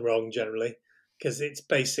 what's gone wrong generally, because it's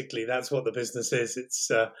basically, that's what the business is.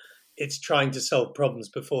 It's trying to solve problems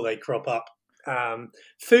before they crop up.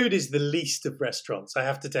 Food is the least of restaurants, I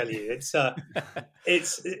have to tell you.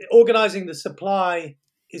 It's organizing the supply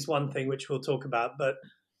is one thing, which we'll talk about, but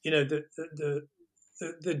you know, the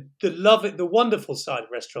wonderful side of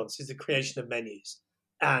restaurants is the creation of menus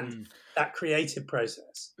and that creative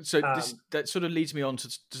process. So that sort of leads me on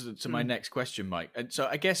to my next question, Mike. And so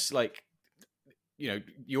I guess, like, you know,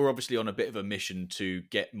 you're obviously on a bit of a mission to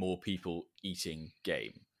get more people eating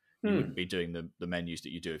game. You wouldn't be doing the menus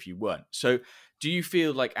that you do if you weren't. So do you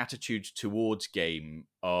feel like attitudes towards game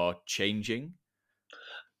are changing?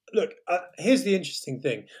 Look, here's the interesting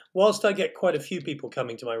thing. Whilst I get quite a few people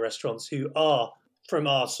coming to my restaurants who are from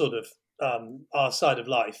our sort of our side of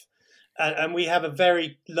life, and we have a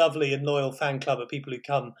very lovely and loyal fan club of people who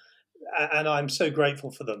come, and I'm so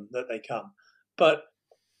grateful for them that they come. But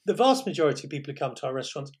the vast majority of people who come to our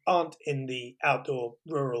restaurants aren't in the outdoor,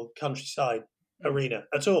 rural, countryside arena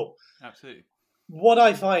at all. Absolutely. What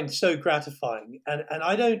I find so gratifying, and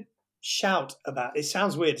I don't shout about. It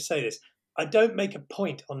sounds weird to say this. I don't make a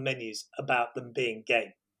point on menus about them being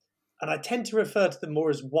game, and I tend to refer to them more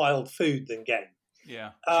as wild food than game.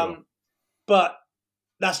 Yeah, Sure. But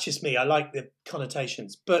that's just me. I like the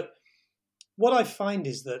connotations. But what I find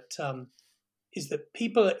is that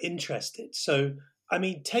people are interested. So I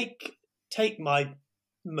mean, take my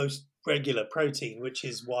most regular protein, which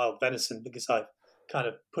is wild venison, because I've kind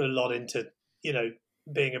of put a lot into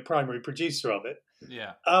being a primary producer of it.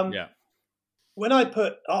 yeah, Yeah. When I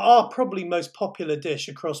put our probably most popular dish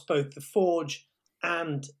across both the Forge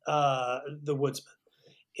and the Woodsman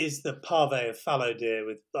is the pave of fallow deer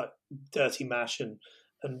with like dirty mash and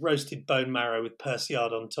roasted bone marrow with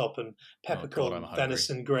Persiard on top and peppercorn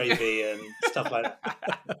venison gravy and stuff like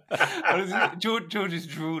that. George is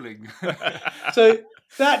drooling. So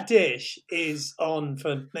that dish is on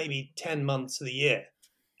for maybe 10 months of the year.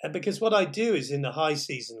 And because what I do is in the high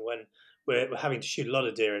season when we're having to shoot a lot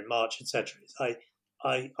of deer in March, etc.,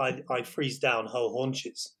 I freeze down whole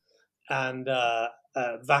haunches and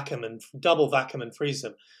vacuum and double vacuum and freeze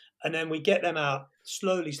them. And then we get them out,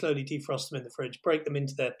 slowly defrost them in the fridge, break them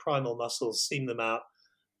into their primal muscles, seam them out.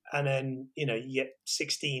 And then, you get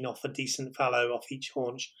 16 off a decent fallow off each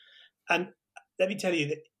haunch. And let me tell you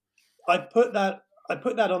that I put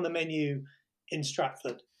that on the menu in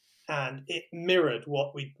Stratford, and it mirrored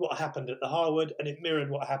what happened at the Harwood, and it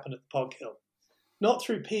mirrored what happened at the Pog Hill. Not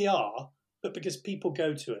through PR, but because people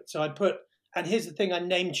go to it. So and here's the thing, I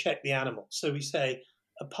name check the animal. So we say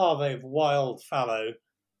a pave of wild fallow,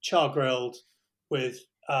 char grilled with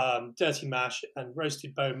dirty mash and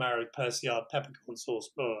roasted bone marrow, Persiard, peppercorn sauce,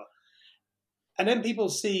 blah, blah. And then people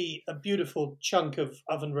see a beautiful chunk of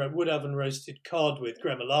wood oven roasted cod with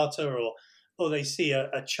gremolata, or they see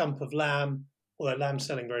a chump of lamb, although lamb's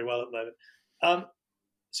selling very well at the moment.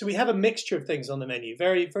 So we have a mixture of things on the menu,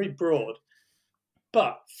 very, very broad.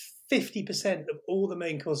 But 50% of all the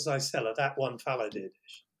main courses I sell are that one fallow deer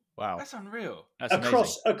dish. Wow. That's unreal. That's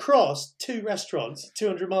across two restaurants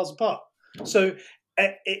 200 miles apart. So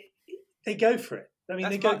they go for it. I mean,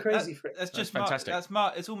 they go crazy for it. That's just fantastic.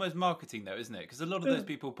 It's almost marketing, though, isn't it? Because a lot of those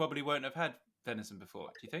people probably won't have had venison before.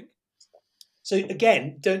 Do you think? So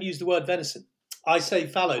again, don't use the word venison. I say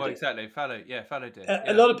fallow deer. Exactly, fallow deer.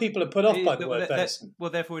 A lot of people are put off by the word venison.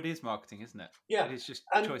 Well, therefore, it is marketing, isn't it? Yeah, it is just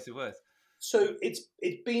a choice of words. So it's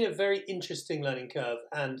been a very interesting learning curve,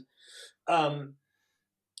 and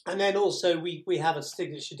then also we have a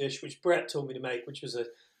signature dish which Brett taught me to make, which was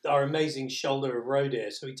our amazing shoulder of roe deer.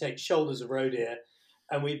 So we take shoulders of roe deer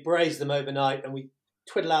and we braise them overnight, and we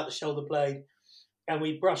twiddle out the shoulder blade, and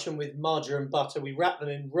we brush them with margarine butter. We wrap them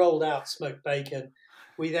in rolled out smoked bacon.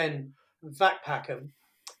 We then vac pack them,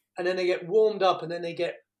 and then they get warmed up, and then they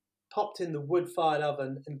get popped in the wood-fired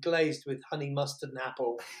oven and glazed with honey, mustard, and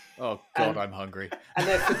apple. Oh God, I'm hungry. And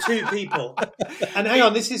they're for two people. And hang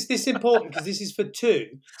on, this is important because this is for two.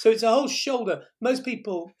 So it's a whole shoulder. Most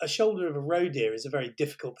people, a shoulder of a roe deer is a very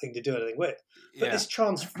difficult thing to do anything with, but this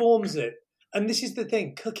transforms it. And this is the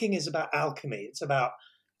thing: cooking is about alchemy. It's about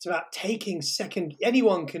taking second.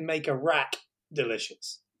 Anyone can make a rack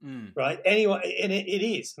delicious, right? Anyone, and it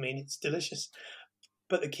is. I mean, it's delicious.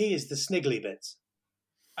 But the key is the sniggly bits.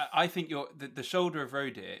 I think the shoulder of roe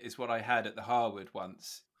deer is what I had at the Harwood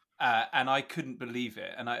once, and I couldn't believe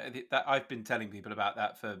it. And I've been telling people about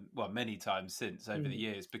that for many times since over the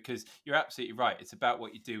years, because you're absolutely right. It's about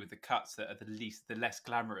what you do with the cuts that are the less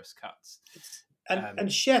glamorous cuts.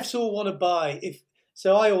 And chefs all want to buy.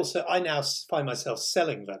 I now find myself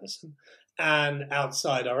selling venison, and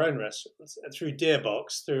outside our own restaurants through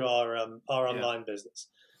Deerbox, through our online business,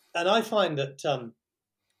 and I find that.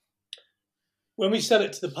 When we sell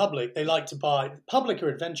it to the public, they like to buy. The public are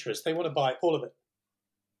adventurous; they want to buy all of it.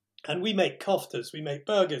 And we make koftas, we make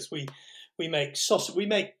burgers, we make sausage, we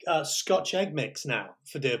make Scotch egg mix now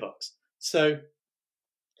for Deerbox. So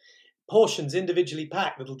portions individually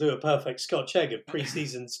packed that'll do a perfect Scotch egg of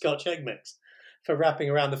pre-seasoned Scotch egg mix for wrapping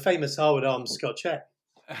around the famous Harwood Arms Scotch egg.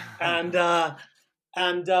 And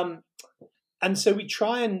so we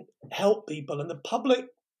try and help people, and the public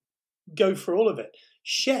go for all of it.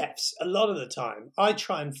 Chefs, a lot of the time, I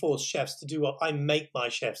try and force chefs to do what I make my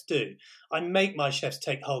chefs do. I make my chefs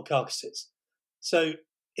take whole carcasses. So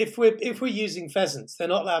if we're using pheasants, they're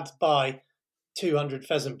not allowed to buy 200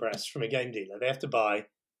 pheasant breasts from a game dealer. They have to buy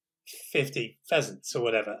 50 pheasants or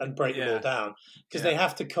whatever and break them all down, because they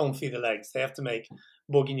have to confit the legs. They have to make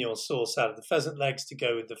bourguignon sauce out of the pheasant legs to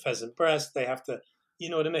go with the pheasant breast. They have to, you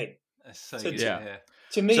know what I mean? That's so good to hear.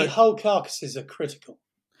 To me, whole carcasses are critical.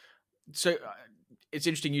 So it's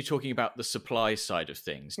interesting you talking about the supply side of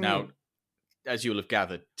things. Now, as you'll have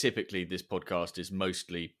gathered, typically this podcast is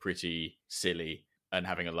mostly pretty silly, and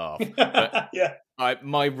having a laugh. But yeah.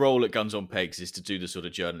 My role at Guns on Pegs is to do the sort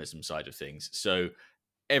of journalism side of things. So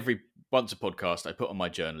once a podcast, I put on my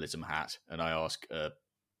journalism hat and I ask a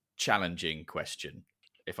challenging question,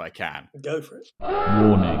 if I can. Go for it.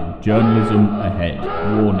 Warning, journalism ahead.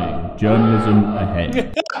 Warning, journalism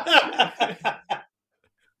ahead.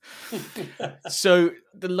 So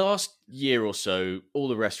the last year or so, all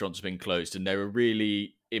the restaurants have been closed, and they're a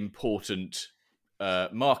really important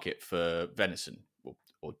market for venison,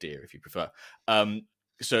 or deer, if you prefer.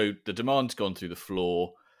 So the demand's gone through the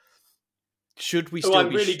floor. Should we? I'm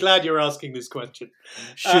really glad you're asking this question.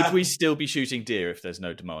 Should we still be shooting deer if there's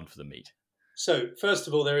no demand for the meat? So, first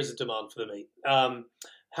of all, there is a demand for the meat.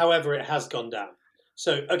 However, it has gone down.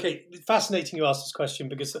 So, okay, fascinating you ask this question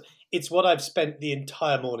because it's what I've spent the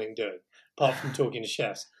entire morning doing, apart from talking to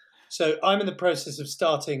chefs. So, I'm in the process of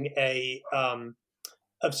starting a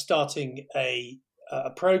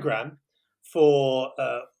program for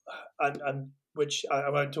which I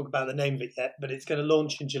won't talk about the name of it yet, but it's going to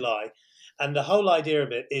launch in July. And the whole idea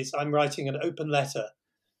of it is I'm writing an open letter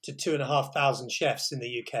to 2,500 chefs in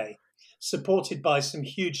the UK, supported by some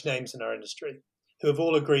huge names in our industry who have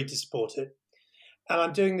all agreed to support it. And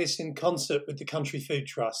I'm doing this in concert with the Country Food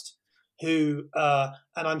Trust, and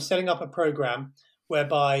I'm setting up a program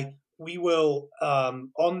whereby we will,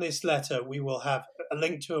 on this letter, we will have a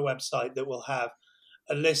link to a website that will have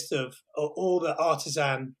a list of all the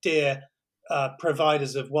artisan deer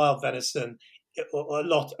providers of wild venison,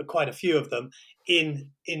 quite a few of them, in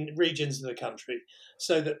regions of the country,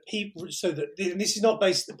 so that this is not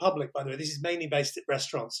based at the public, by the way. This is mainly based at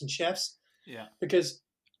restaurants and chefs. Yeah. Because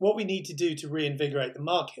what we need to do to reinvigorate the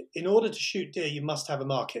market, in order to shoot deer, you must have a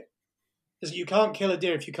market. Because you can't kill a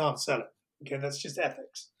deer if you can't sell it. Okay, that's just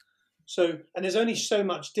ethics. So, and there's only so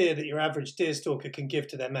much deer that your average deer stalker can give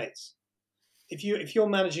to their mates. If you're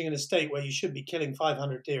managing an estate where you should be killing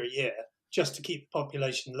 500 deer a year just to keep the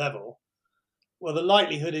population level, well, the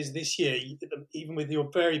likelihood is this year, even with your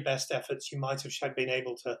very best efforts, you might have been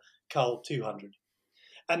able to cull 200.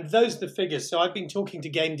 And those are the figures. So I've been talking to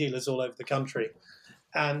game dealers all over the country.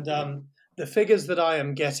 And the figures that I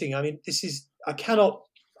am getting, I mean, I cannot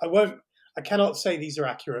say these are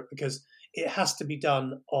accurate because it has to be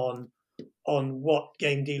done on what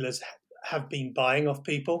game dealers have been buying off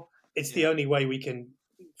people. It's the only way we can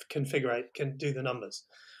do the numbers.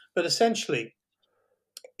 But essentially,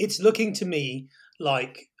 it's looking to me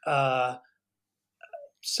like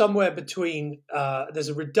somewhere between there's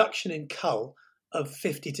a reduction in cull of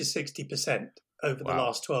 50 to 60% over the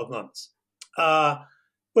last 12 months.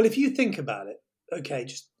 Well, if you think about it, okay,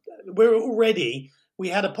 we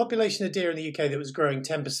had a population of deer in the UK that was growing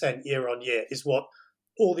 10% year on year, is what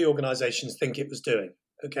all the organisations think it was doing.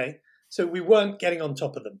 Okay, so we weren't getting on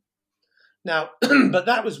top of them. Now, but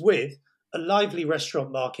that was with a lively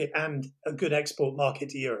restaurant market and a good export market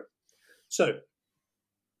to Europe. So,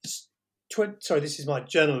 this is my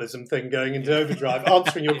journalism thing going into overdrive,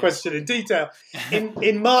 answering your question in detail.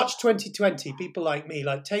 In March 2020, people like me,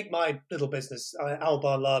 take my little business,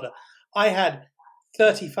 Albar Larder, I had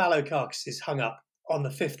 30 fallow carcasses hung up on the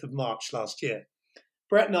 5th of March last year.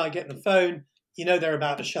 Brett and I get the phone, they're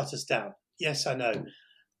about to shut us down. Yes, I know.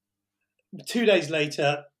 2 days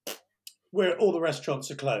later, all the restaurants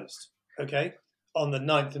are closed, okay, on the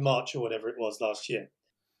 9th of March or whatever it was last year.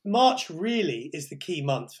 March really is the key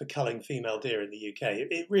month for culling female deer in the UK.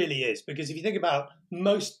 It really is, because if you think about,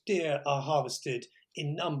 most deer are harvested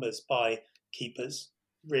in numbers by keepers,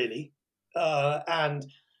 really, and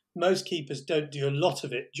most keepers don't do a lot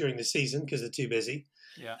of it during the season because they're too busy.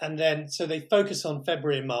 Yeah. And then, so they focus on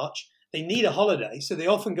February and March. They need a holiday, so they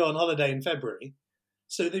often go on holiday in February.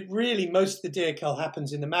 So that really most of the deer cull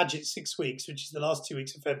happens in the magic 6 weeks, which is the last 2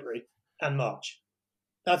 weeks of February and March.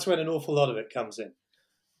 That's when an awful lot of it comes in.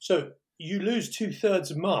 So you lose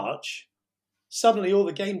 2/3 of March, suddenly all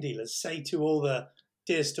the game dealers say to all the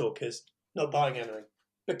deer stalkers, not buying anything,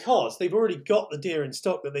 because they've already got the deer in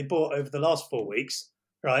stock that they bought over the last 4 weeks,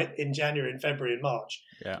 right, in January and February and March.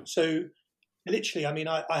 Yeah. So literally, I mean,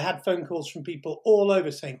 I had phone calls from people all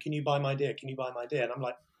over saying, can you buy my deer? Can you buy my deer? And I'm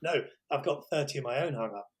like, no, I've got 30 of my own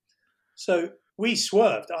hung up. So we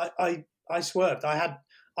swerved. I swerved. I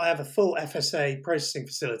have a full FSA processing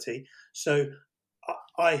facility. So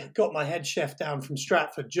I got my head chef down from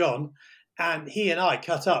Stratford, John, and he and I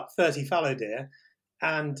cut up 30 fallow deer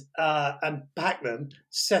and packed them,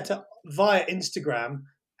 set up via Instagram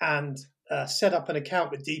and set up an account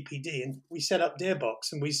with DPD, and we set up Deer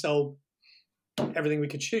Box and we sold everything we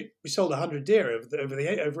could shoot. We sold 100 deer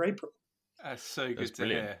over April. That's so good to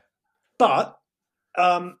hear. But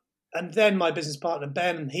and then my business partner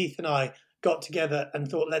Ben and Heath and I got together and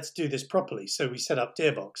thought, let's do this properly. So we set up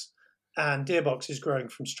Deerbox, and Deerbox is growing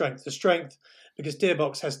from strength to strength because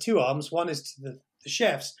Deerbox has two arms. One is to the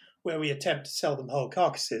chefs, where we attempt to sell them whole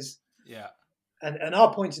carcasses. Yeah. And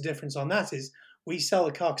our point of difference on that is we sell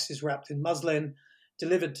the carcasses wrapped in muslin,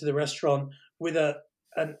 delivered to the restaurant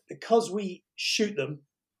and because we shoot them,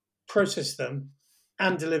 process them,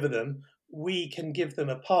 and deliver them, we can give them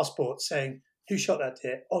a passport saying who shot that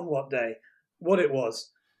deer, on what day, what it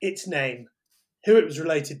was, its name, who it was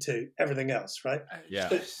related to, everything else, right? Yeah.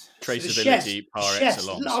 So Traceability par chefs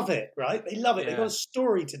excellence. love it, right? They love it. Yeah. They've got a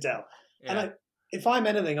story to tell. Yeah. And if I'm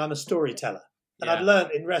anything, I'm a storyteller. And Yeah. I've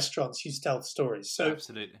learned in restaurants you tell stories. So,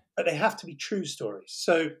 Absolutely. but they have to be true stories.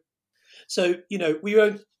 So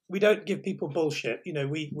we don't give people bullshit.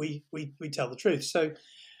 We tell the truth.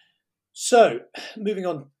 So moving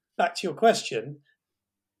on back to your question,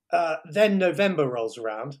 then November rolls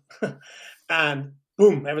around, and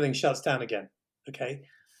boom, everything shuts down again. Okay,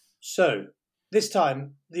 so this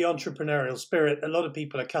time the entrepreneurial spirit. A lot of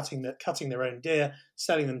people are cutting their own deer,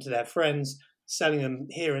 selling them to their friends, selling them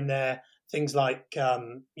here and there. Things like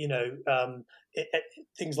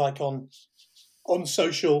things like on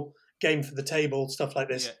social, game for the table, stuff like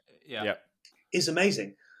this Yeah. is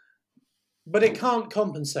amazing, but it can't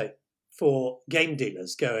compensate for game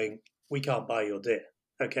dealers going, we can't buy your deer,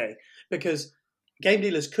 okay? Because game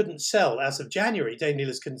dealers couldn't sell as of January. Game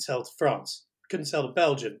dealers couldn't sell to France, couldn't sell to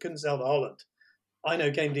Belgium, couldn't sell to Holland. I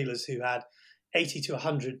know game dealers who had 80 to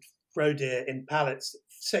 100 roe deer in pallets,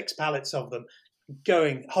 6 pallets of them,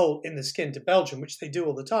 going whole in the skin to Belgium, which they do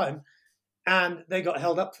all the time, and they got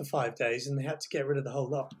held up for 5 days and they had to get rid of the whole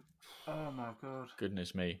lot. Oh my God.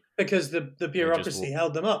 Goodness me. Because the bureaucracy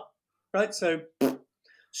held them up, right? So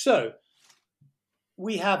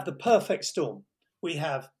we have the perfect storm. We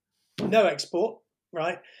have no export,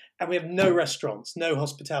 right? And we have no restaurants, no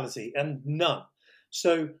hospitality, and none.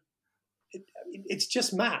 So it's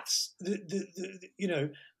just maths.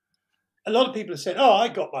 A lot of people have said, oh, I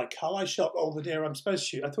got my cull. I shot all the deer I'm supposed to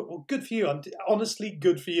shoot. I thought, well, good for you. Honestly,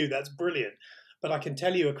 good for you. That's brilliant. But I can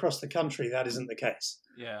tell you across the country that isn't the case.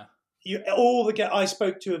 Yeah. I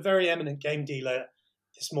spoke to a very eminent game dealer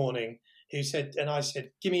this morning who said, and I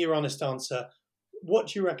said, give me your honest answer. What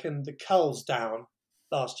do you reckon the culls down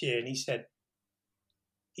last year? And he said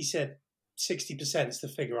 60% is the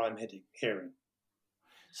figure I'm hearing.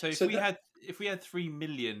 So if we had 3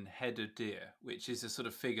 million head of deer, which is a sort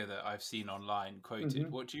of figure that I've seen online quoted,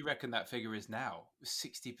 what do you reckon that figure is now?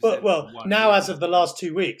 60%. Well, now as of the last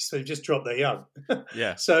 2 weeks, they've just dropped their young.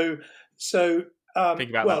 Yeah. So think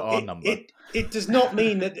about that R number. It does not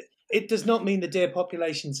mean that the deer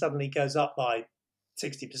population suddenly goes up by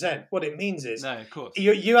 60%. What it means is, no, of course,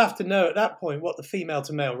 you have to know at that point what the female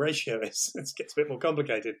to male ratio is. It gets a bit more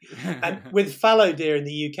complicated. And with fallow deer in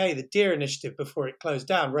the UK, the Deer Initiative, before it closed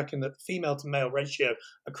down, reckoned that the female to male ratio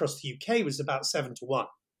across the UK was about 7-1.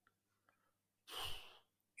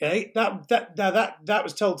 Okay, that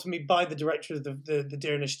was told to me by the director of the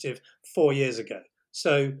Deer Initiative 4 years ago.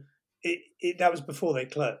 So that was before they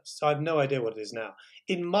closed. So I have no idea what it is now.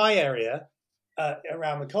 In my area,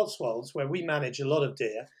 around the Cotswolds, where we manage a lot of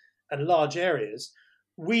deer and large areas,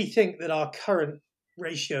 we think that our current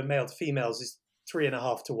ratio male to females is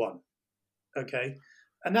 3.5 to 1. Okay,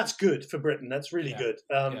 and that's good for Britain. That's really good.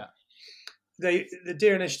 The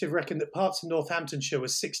Deer Initiative reckoned that parts of Northamptonshire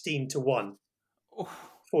was 16 to 1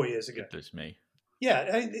 4 years ago. Goodness me.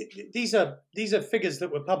 Yeah, these are figures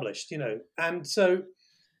that were published, and so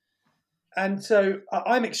I'm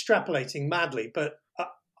extrapolating madly, but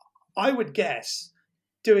I would guess,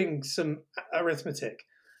 doing some arithmetic,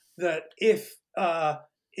 that if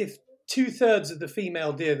 2/3 of the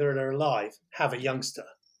female deer that are alive have a youngster,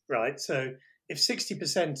 right? So if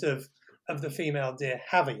 60% of the female deer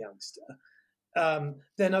have a youngster,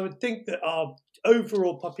 then I would think that our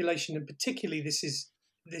overall population, and particularly this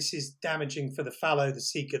is damaging for the fallow, the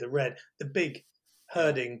sika, the red, the big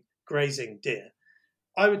herding, grazing deer.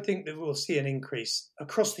 I would think that we'll see an increase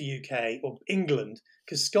across the UK or England,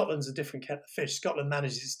 because Scotland's a different kettle of fish. Scotland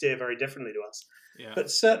manages its deer very differently to us. Yeah.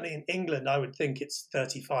 But certainly in England, I would think it's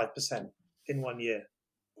 35% in 1 year.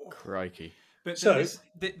 Crikey. But so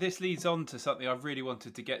this leads on to something I really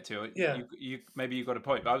wanted to get to. Yeah. You maybe you got a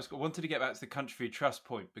point, but I wanted to get back to the Country Food Trust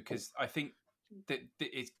point, because I think that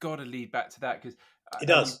it's got to lead back to that, because it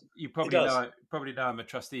does. You probably know I'm a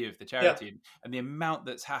trustee of the charity, and the amount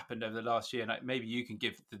that's happened over the last year, and maybe you can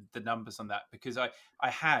give the numbers on that, because I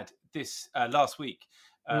had this last week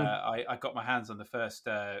I got my hands on the first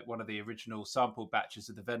one of the original sample batches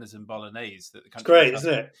of the venison bolognese that the It's country great,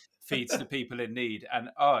 isn't it? feeds to people in need. And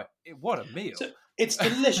what a meal! So it's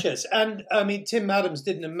delicious. And I mean, Tim Adams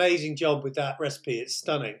did an amazing job with that recipe. It's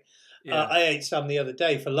stunning. Yeah. I ate some the other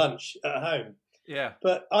day for lunch at home. Yeah.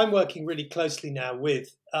 But I'm working really closely now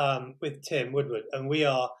with Tim Woodward, and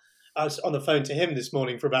I was on the phone to him this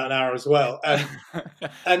morning for about an hour as well, and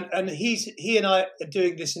and he and I are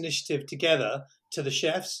doing this initiative together to the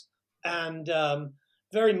chefs, and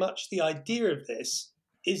very much the idea of this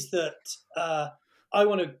is that I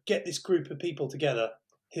want to get this group of people together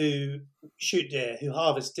who shoot deer, who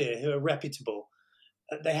harvest deer, who are reputable.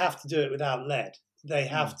 They have to do it without lead. They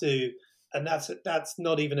have to, and that's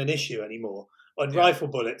not even an issue anymore. On rifle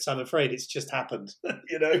bullets, I'm afraid it's just happened.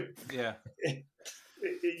 Yeah.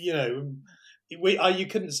 You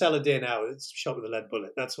couldn't sell a deer now. It's shot with a lead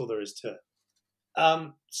bullet. That's all there is to it.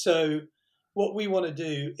 So what we want to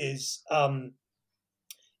do is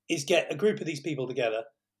get a group of these people together,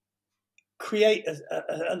 create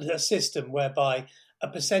a system whereby a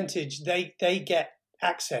percentage they get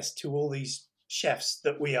access to all these chefs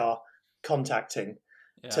that we are contacting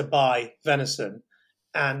to buy venison,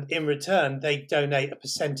 and in return they donate a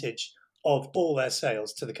percentage of all their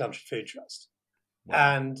sales to the Country Food Trust.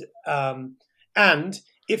 Wow. And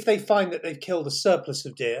if they find that they've killed a surplus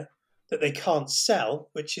of deer that they can't sell,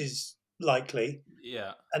 which is likely,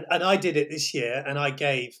 and I did it this year, and I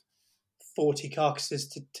gave 40 carcasses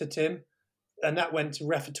to Tim, and that went to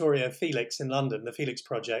Refectorio Felix in London, the Felix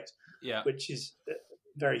Project, which is a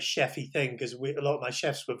very chefy thing because a lot of my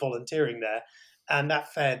chefs were volunteering there, and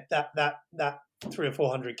that fed that 300 or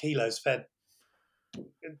 400 kilos fed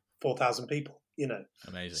 4,000 people.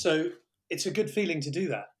 Amazing. So it's a good feeling to do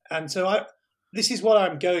that, and so this is what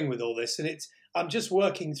I'm going with all this, and I'm just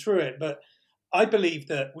working through it, but I believe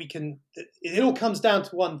that we can. It all comes down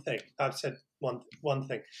to one thing. I've said one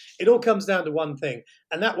thing. It all comes down to one thing,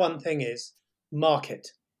 and that one thing is market.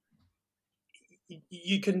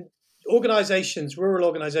 You can rural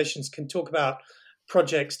organizations can talk about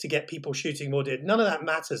projects to get people shooting more deer. None of that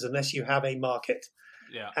matters unless you have a market.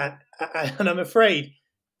 Yeah. And I'm afraid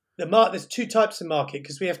there's two types of market,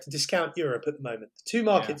 because we have to discount Europe at the moment. The two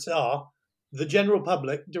markets are the general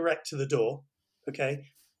public, direct to the door, okay,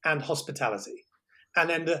 and hospitality. And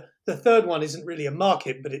then the third one isn't really a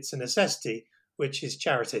market, but it's a necessity, which is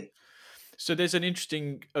charity. So there's an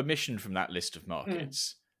interesting omission from that list of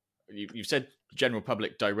markets. You've said general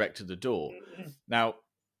public, direct to the door. Now,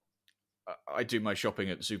 I do my shopping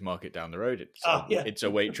at the supermarket down the road. It's a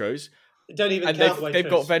Waitrose. Don't even and count Waitrose. They've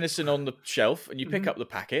got venison on the shelf, and you pick up the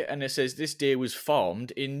packet, and it says this deer was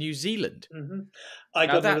farmed in New Zealand. I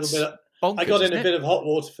got in a bit of hot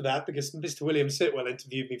water for that, because Mr. William Sitwell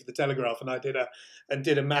interviewed me for the Telegraph, and I did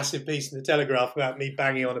a massive piece in the Telegraph about me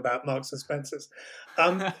banging on about Marks and Spencer's.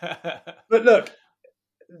 But look,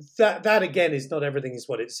 that again is not everything is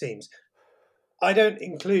what it seems. I don't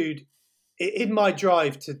include in my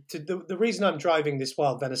drive to the reason I'm driving this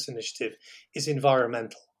wild venison initiative is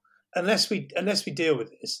environmental. Unless we deal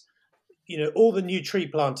with this, all the new tree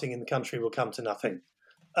planting in the country will come to nothing.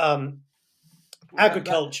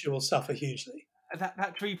 Agriculture will suffer hugely.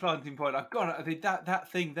 That tree planting point, I've got it. I think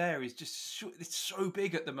that thing there is just it's so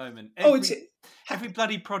big at the moment. Every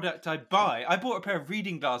bloody product I buy, I bought a pair of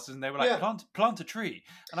reading glasses, and they were like plant a tree,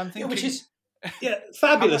 and I'm thinking, which is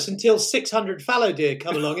fabulous until 600 fallow deer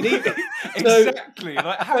come along and eat them. Exactly.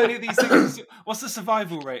 Like, how many of these things? What's the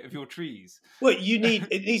survival rate of your trees? Well,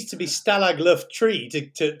 it needs to be stalag luft tree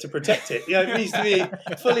to protect it. It needs to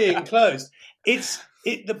be fully enclosed.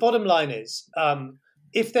 The bottom line is,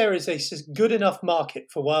 if there is a good enough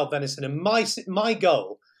market for wild venison, and my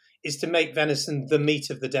goal is to make venison the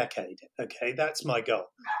meat of the decade. Okay, that's my goal.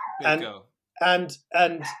 Big goal. And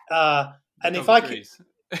if I could.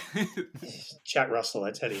 Jack Russell,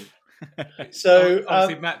 I tell you. So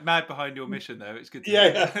obviously, mad behind your mission, though. It's good.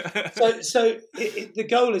 So the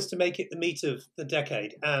goal is to make it the meat of the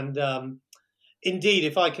decade, and indeed,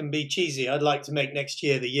 if I can be cheesy, I'd like to make next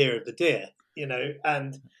year the year of the deer.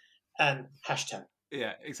 And hashtag.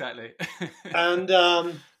 Yeah, exactly. And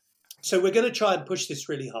so we're going to try and push this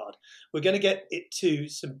really hard. We're going to get it to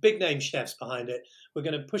some big name chefs behind it. We're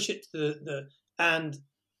going to push it to and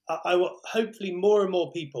I will, hopefully more and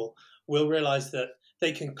more people will realize that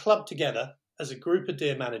they can club together as a group of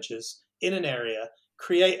deer managers in an area,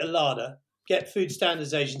 create a larder, get Food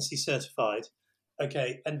Standards Agency certified,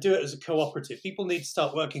 okay, and do it as a cooperative. People need to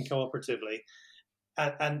start working cooperatively.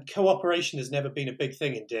 And cooperation has never been a big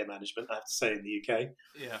thing in deer management, I have to say, in the UK.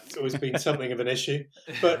 Yeah. It's always been something of an issue.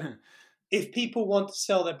 But if people want to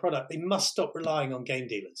sell their product, they must stop relying on game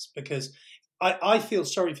dealers, because I feel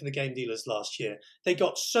sorry for the game dealers last year. They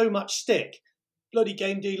got so much stick. Bloody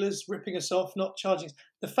game dealers ripping us off, not charging.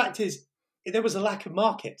 The fact is, there was a lack of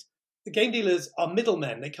market. The game dealers are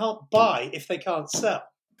middlemen. They can't buy if they can't sell.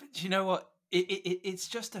 But you know what? It's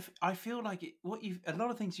just I feel like a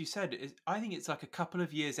lot of things you said is, I think it's like a couple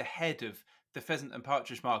of years ahead of the pheasant and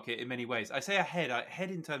partridge market in many ways. I say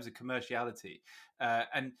ahead in terms of commerciality,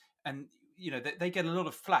 and they get a lot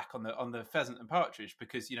of flack on the pheasant and partridge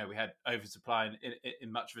because we had oversupply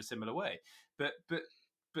in much of a similar way. But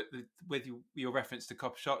with your reference to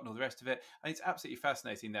copper shot and all the rest of it, it's absolutely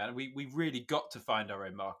fascinating there. And we really got to find our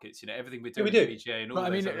own markets. Everything we're doing in the PGA and all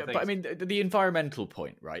those other things. But I mean, the environmental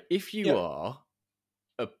point, right? If you are,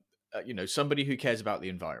 somebody who cares about the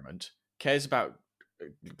environment, cares about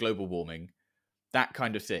global warming, that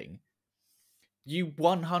kind of thing, you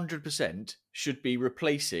 100% should be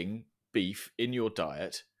replacing beef in your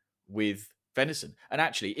diet with venison. And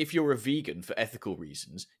actually, if you're a vegan for ethical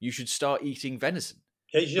reasons, you should start eating venison.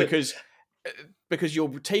 Because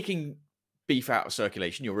you're taking beef out of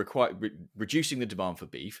circulation, you're reducing the demand for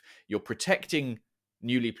beef, you're protecting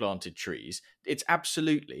newly planted trees. It's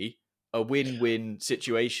absolutely a win-win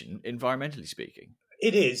situation, environmentally speaking.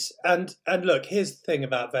 It is, and look, here's the thing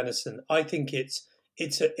about venison. I think it's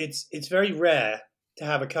very rare to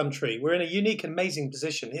have a country. We're in a unique and amazing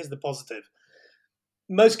position. Here's the positive: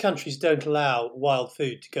 most countries don't allow wild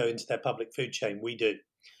food to go into their public food chain. We do.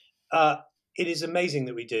 It is amazing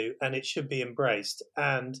that we do, and it should be embraced.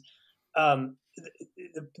 And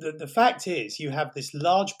the fact is, you have this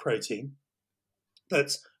large protein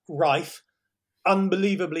that's rife,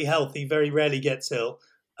 unbelievably healthy, very rarely gets ill,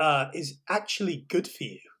 is actually good for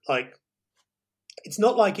you. Like, it's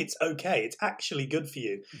not like it's okay; it's actually good for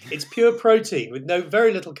you. It's pure protein with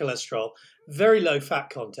very little cholesterol, very low fat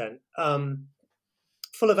content,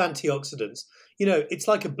 full of antioxidants. It's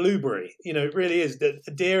like a blueberry. It really is. The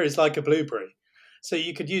deer is like a blueberry. So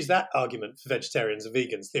you could use that argument for vegetarians and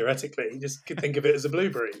vegans, theoretically. You just could think of it as a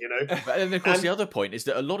blueberry, And of course, the other point is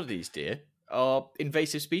that a lot of these deer are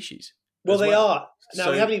invasive species. Well, they are.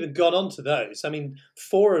 Now, we haven't even gone on to those. I mean,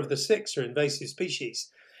 4 of the 6 are invasive species.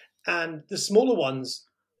 And the smaller ones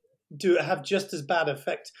do have just as bad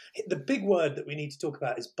effect. The big word that we need to talk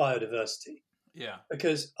about is biodiversity. Yeah.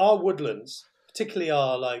 Because our woodlands, particularly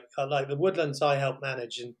like the woodlands I help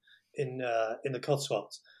manage in the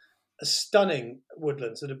Cotswolds, are stunning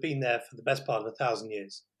woodlands that have been there for the best part of 1,000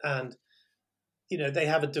 years, and they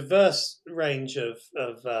have a diverse range of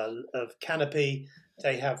canopy.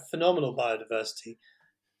 They have phenomenal biodiversity,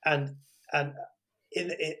 and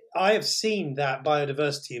I have seen that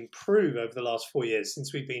biodiversity improve over the last 4 years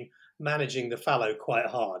since we've been managing the fallow quite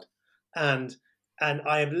hard, and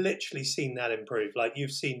I have literally seen that improve. Like,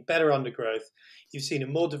 you've seen better undergrowth, you've seen a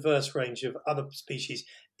more diverse range of other species.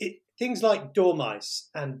 Things like dormice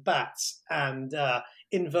and bats and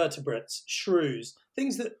invertebrates, shrews,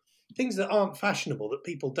 things that aren't fashionable, that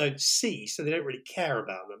people don't see, so they don't really care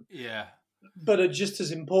about them. Yeah, but are just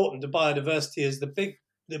as important to biodiversity as the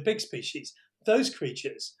big species. Those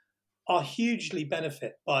creatures are hugely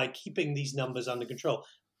benefit by keeping these numbers under control.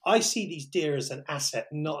 I see these deer as an asset,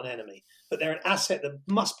 not an enemy, but they're an asset that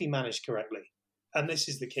must be managed correctly, and this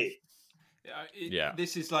is the key.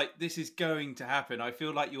 This is going to happen. I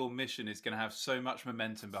feel like your mission is going to have so much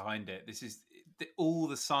momentum behind it. All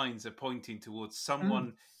the signs are pointing towards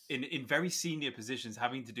someone in very senior positions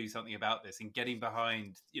having to do something about this and getting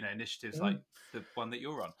behind initiatives like the one that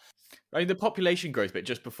you're on. I mean, the population growth bit,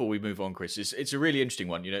 just before we move on, Chris, it's a really interesting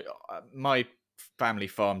one. My family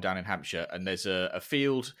farm down in Hampshire, and there's a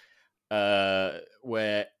field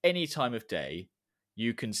where any time of day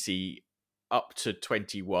you can see up to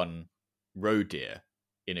 21 roe deer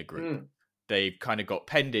in a group. They've kind of got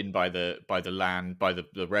penned in by the land, by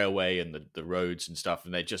the railway and the roads and stuff,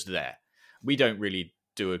 and they're just there. We don't really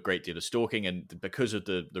do a great deal of stalking, and because of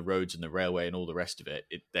the roads and the railway and all the rest of it,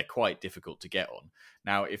 they're quite difficult to get on.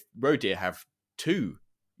 Now, if roe deer have 2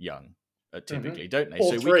 young, typically, don't they?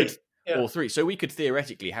 Or 3. Or 3. So we could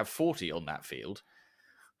theoretically have 40 on that field.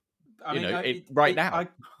 I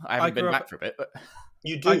haven't been back for a bit, but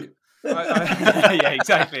you do. Yeah,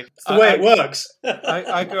 exactly. It's the way it works.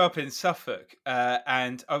 I grew up in Suffolk,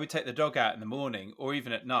 and I would take the dog out in the morning or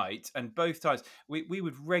even at night, and both times we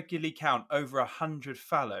would regularly count over 100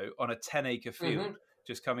 fallow on a 10-acre field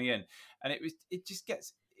just coming in, and it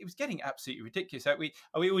was getting absolutely ridiculous. I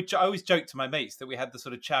always joked to my mates that we had the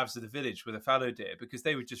sort of chavs of the village with a fallow deer, because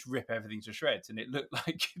they would just rip everything to shreds, and it looked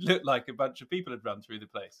like a bunch of people had run through the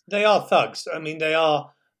place. They are thugs. I mean, they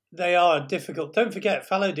are difficult. Don't forget,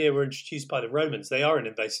 fallow deer were introduced by the Romans. They are an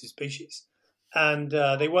invasive species, and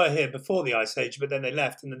they were here before the Ice Age, but then they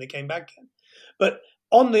left, and then they came back again. But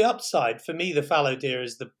on the upside, for me, the fallow deer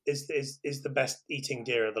is the best eating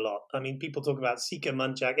deer of the lot. I mean, people talk about Sika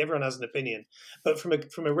muntjac. Everyone has an opinion, but from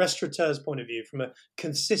a restaurateur's point of view, from a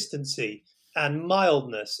consistency and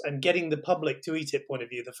mildness and getting the public to eat it point of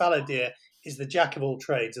view, the fallow deer is the jack of all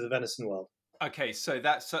trades of the venison world. Okay, so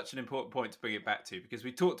that's such an important point to bring it back to, because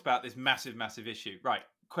we talked about this massive issue. Right,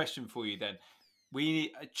 question for you then.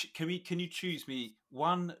 Can you choose me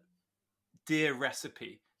one deer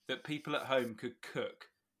recipe that people at home could cook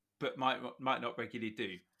but might not regularly do,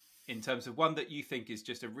 in terms of one that you think is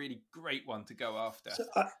just a really great one to go after? So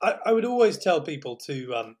I would always tell people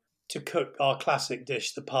to cook our classic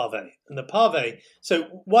dish, the pave. And the pave, so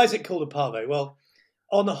why is it called a pave? Well,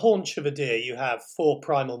 on the haunch of a deer, you have 4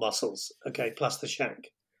 primal muscles, okay, plus the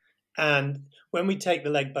shank. And when we take the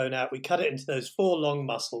leg bone out, we cut it into those 4 long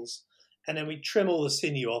muscles, and then we trim all the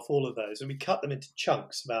sinew off all of those, and we cut them into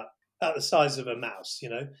chunks about the size of a mouse, you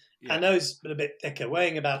know. Yeah. And those are a bit thicker,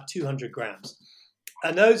 weighing about 200 grams.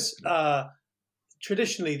 And those,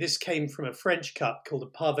 traditionally, this came from a French cut called a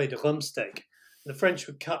pavé de rumsteak. The French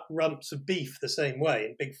would cut rumps of beef the same way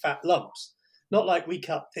in big fat lumps. Not like we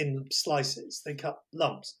cut thin slices, they cut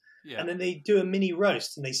lumps. Yeah. And then they do a mini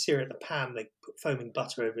roast and they sear it in the pan, they put foaming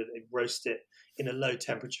butter over it, they roast it in a low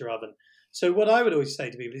temperature oven. So what I would always say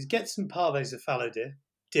to people is get some pavés of fallow deer,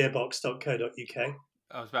 deerbox.co.uk.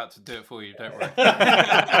 I was about to do it for you, don't worry.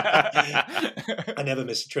 I never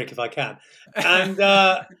miss a trick if I can. And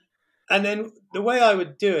then the way I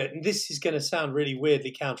would do it, and this is going to sound really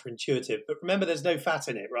weirdly counterintuitive, but remember there's no fat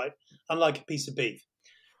in it, right? Unlike a piece of beef.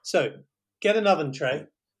 So get an oven tray,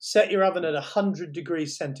 set your oven at 100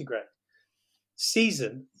 degrees centigrade.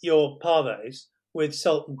 Season your pavés with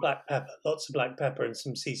salt and black pepper, lots of black pepper and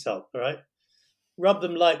some sea salt, all right? Rub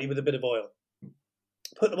them lightly with a bit of oil.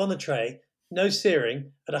 Put them on the tray, no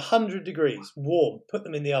searing, at 100 degrees, warm. Put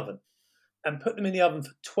them in the oven. And put them in the oven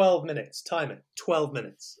for 12 minutes. Time it, 12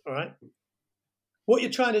 minutes, all right? What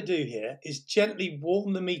you're trying to do here is gently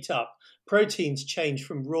warm the meat up. Proteins change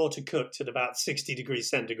from raw to cooked at about 60 degrees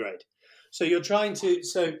centigrade. So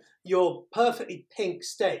your perfectly pink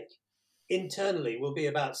steak internally will be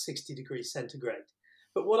about 60 degrees centigrade.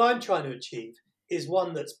 But what I'm trying to achieve is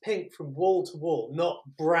one that's pink from wall to wall, not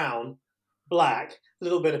brown, black, a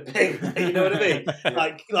little bit of pink. You know what I mean?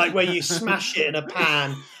 Yeah. Like where you smash it in a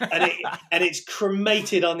pan and it's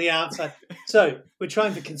cremated on the outside. So we're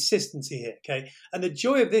trying for consistency here, okay? And the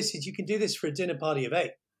joy of this is you can do this for a dinner party of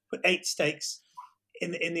 8. Put 8 steaks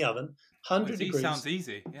in the oven, 100 degrees. Sounds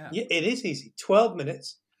easy, yeah. Yeah, it is easy. 12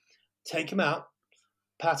 minutes. Take them out,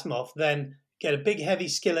 pat them off, then get a big heavy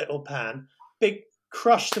skillet or pan,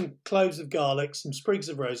 crush some cloves of garlic, some sprigs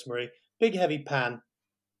of rosemary, big heavy pan,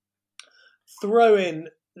 throw in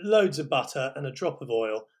loads of butter and a drop of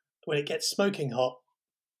oil. When it gets smoking hot,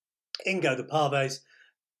 in go the pavés,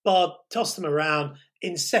 toss them around.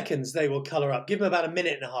 In seconds, they will colour up. Give them about a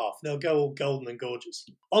minute and a half. They'll go all golden and gorgeous.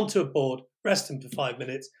 Onto a board, rest them for 5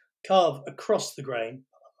 minutes, carve across the grain,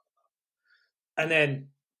 and then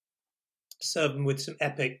serve them with some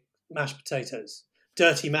epic mashed potatoes.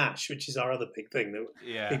 Dirty mash, which is our other big thing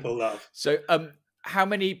that people love. So how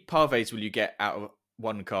many pavés will you get out of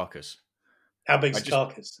one carcass? How big's the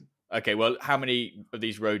carcass? Okay, well, how many of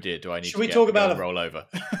these roe deer do I need Should to we get talk about roll over?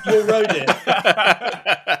 Your roe deer.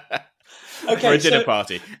 Okay, for a dinner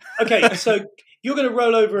party. Okay, so you're going to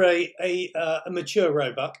roll over a mature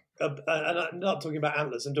roebuck, and I'm not talking about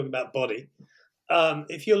antlers, I'm talking about body.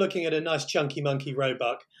 If you're looking at a nice chunky monkey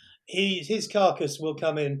roebuck, his carcass will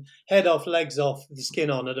come in head off, legs off, the skin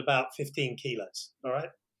on at about 15 kilos, all right?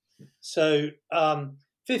 So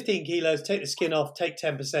 15 kilos, take the skin off, take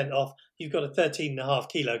 10% off, you've got a 13.5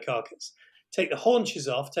 kilo carcass. Take the haunches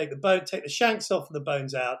off, take the shanks off and the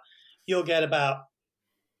bones out, you'll get about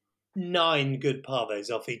 9 good pavés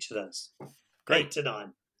off each of those. Great. 8 to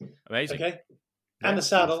 9. Amazing. Okay? And the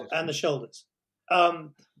saddle and the shoulders.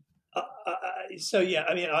 So yeah,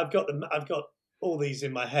 I mean, I've got all these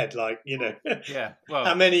in my head, like, you know, well,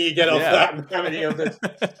 how many you get off that and how many of this.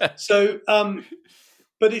 So,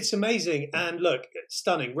 but it's amazing. And look,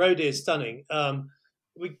 stunning. Roe deer is stunning.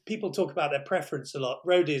 People talk about their preference a lot.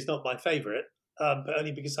 Roe deer is not my favourite, but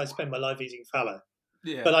only because I spend my life eating fallow.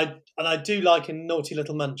 Yeah. But I do like a naughty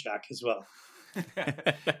little muntjac as well.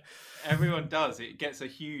 Everyone does. It gets a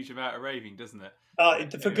huge amount of raving, doesn't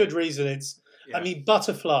it? For good reason. I mean,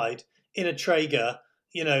 butterflied in a Traeger,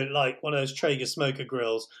 you know, like one of those Traeger smoker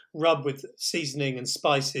grills, rubbed with seasoning and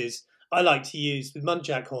spices. I like to use, with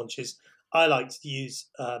muntjac haunches, I like to use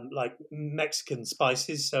like Mexican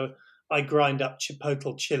spices. So I grind up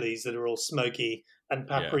chipotle chilies that are all smoky and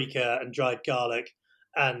paprika and dried garlic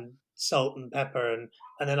and salt and pepper, and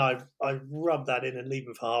then I rub that in and leave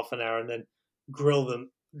them for half an hour, and then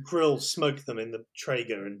smoke them in the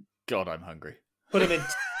Traeger, and God, I'm hungry. put them in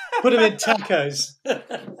tacos.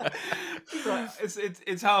 Right,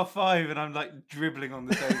 it's 5:30 and I'm like dribbling on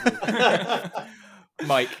the table.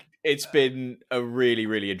 Mike, it's been a really,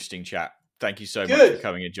 really interesting chat. Thank you so much Good. for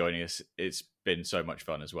coming and joining us. It's been so much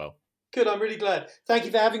fun as well. Good, I'm really glad. Thank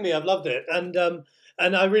you for having me. I've loved it, and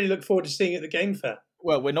I really look forward to seeing you at the Game Fair.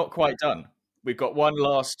 Well, we're not quite done. We've got one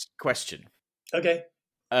last question. Okay.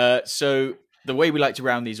 So the way we like to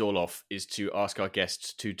round these all off is to ask our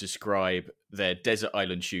guests to describe their desert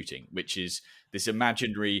island shooting, which is this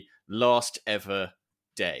imaginary last ever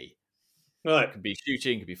day. Right. It could be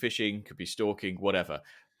shooting, could be fishing, could be stalking, whatever.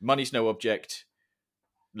 Money's no object.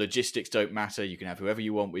 Logistics don't matter. You can have whoever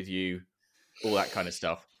you want with you, all that kind of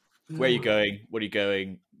stuff. Where are you going? What are you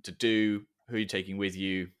going to do? Who are you taking with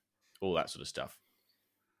you? All that sort of stuff.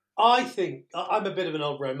 I think I'm a bit of an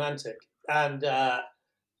old romantic, and I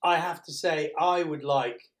have to say I'd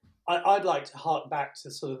like to hark back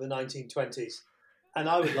to sort of the 1920s, and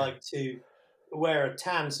I would like to wear a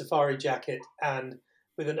tan safari jacket and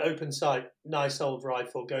with an open sight, nice old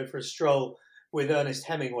rifle, go for a stroll with Ernest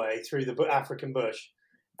Hemingway through the African bush,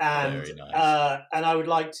 and Very nice. And I would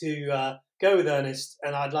like to go with Ernest,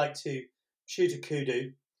 and I'd like to shoot a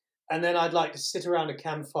kudu, and then I'd like to sit around a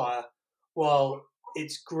campfire while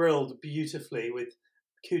it's grilled beautifully with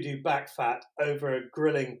kudu back fat over a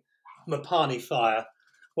grilling Mapani fire,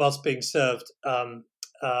 whilst being served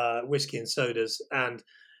whiskey and sodas and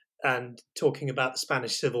talking about the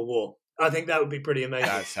Spanish Civil War. I think that would be pretty amazing.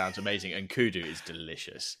 That sounds amazing, and kudu is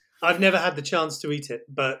delicious. I've never had the chance to eat it,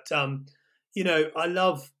 but I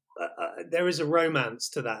love. There is a romance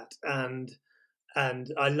to that, and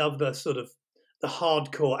I love the sort of the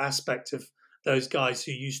hardcore aspect of those guys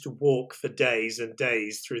who used to walk for days and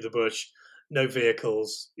days through the bush, no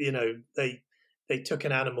vehicles. They took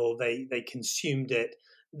an animal, they consumed it.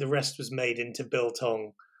 The rest was made into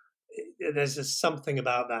biltong. There's just something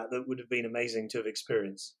about that would have been amazing to have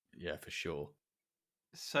experienced. Yeah, for sure.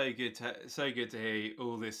 So good to hear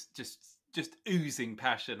all this just oozing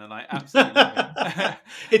passion, and I absolutely love it.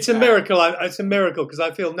 It's a miracle. It's a miracle because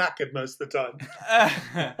I feel knackered most of the time.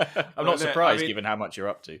 I'm not surprised, given how much you're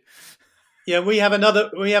up to. Yeah, we have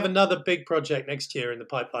another big project next year in the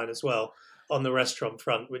pipeline as well on the restaurant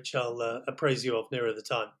front, which I'll appraise you of nearer the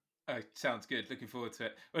time. Oh, sounds good. Looking forward to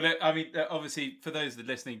it. Well, obviously, for those that are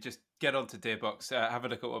listening, just get onto Deerbox, have a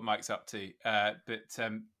look at what Mike's up to. But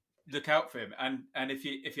look out for him, and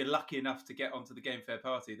if you're lucky enough to get onto the Game Fair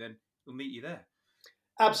party, then we'll meet you there.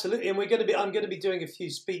 Absolutely, and I'm going to be doing a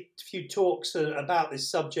few talks about this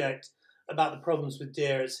subject, about the problems with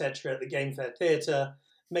deer, etc., at the Game Fair Theatre,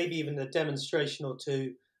 maybe even a demonstration or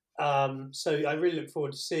two. So I really look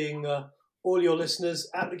forward to seeing all your listeners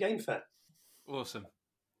at the Game Fair. Awesome.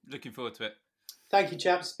 Looking forward to it. Thank you,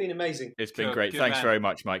 chaps. It's been amazing. It's been great. Thanks very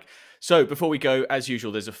much, Mike. So before we go, as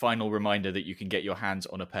usual, there's a final reminder that you can get your hands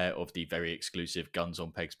on a pair of the very exclusive Guns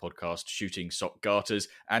on Pegs podcast shooting sock garters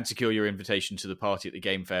and secure your invitation to the party at the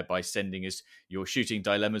Game Fair by sending us your shooting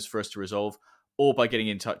dilemmas for us to resolve, or by getting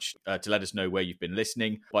in touch to let us know where you've been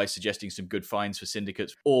listening, by suggesting some good finds for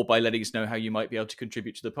syndicates, or by letting us know how you might be able to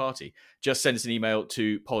contribute to the party. Just send us an email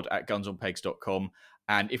to pod@gunsonpegs.com,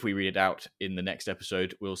 and if we read it out in the next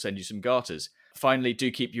episode, we'll send you some garters. Finally, do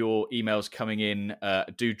keep your emails coming in.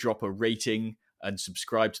 Do drop a rating and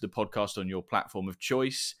subscribe to the podcast on your platform of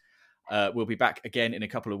choice. We'll be back again in a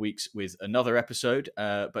couple of weeks with another episode.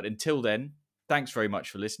 But until then, thanks very much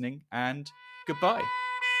for listening, and goodbye.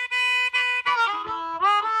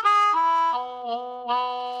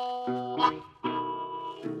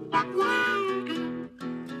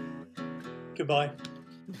 Goodbye.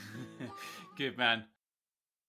 Good man.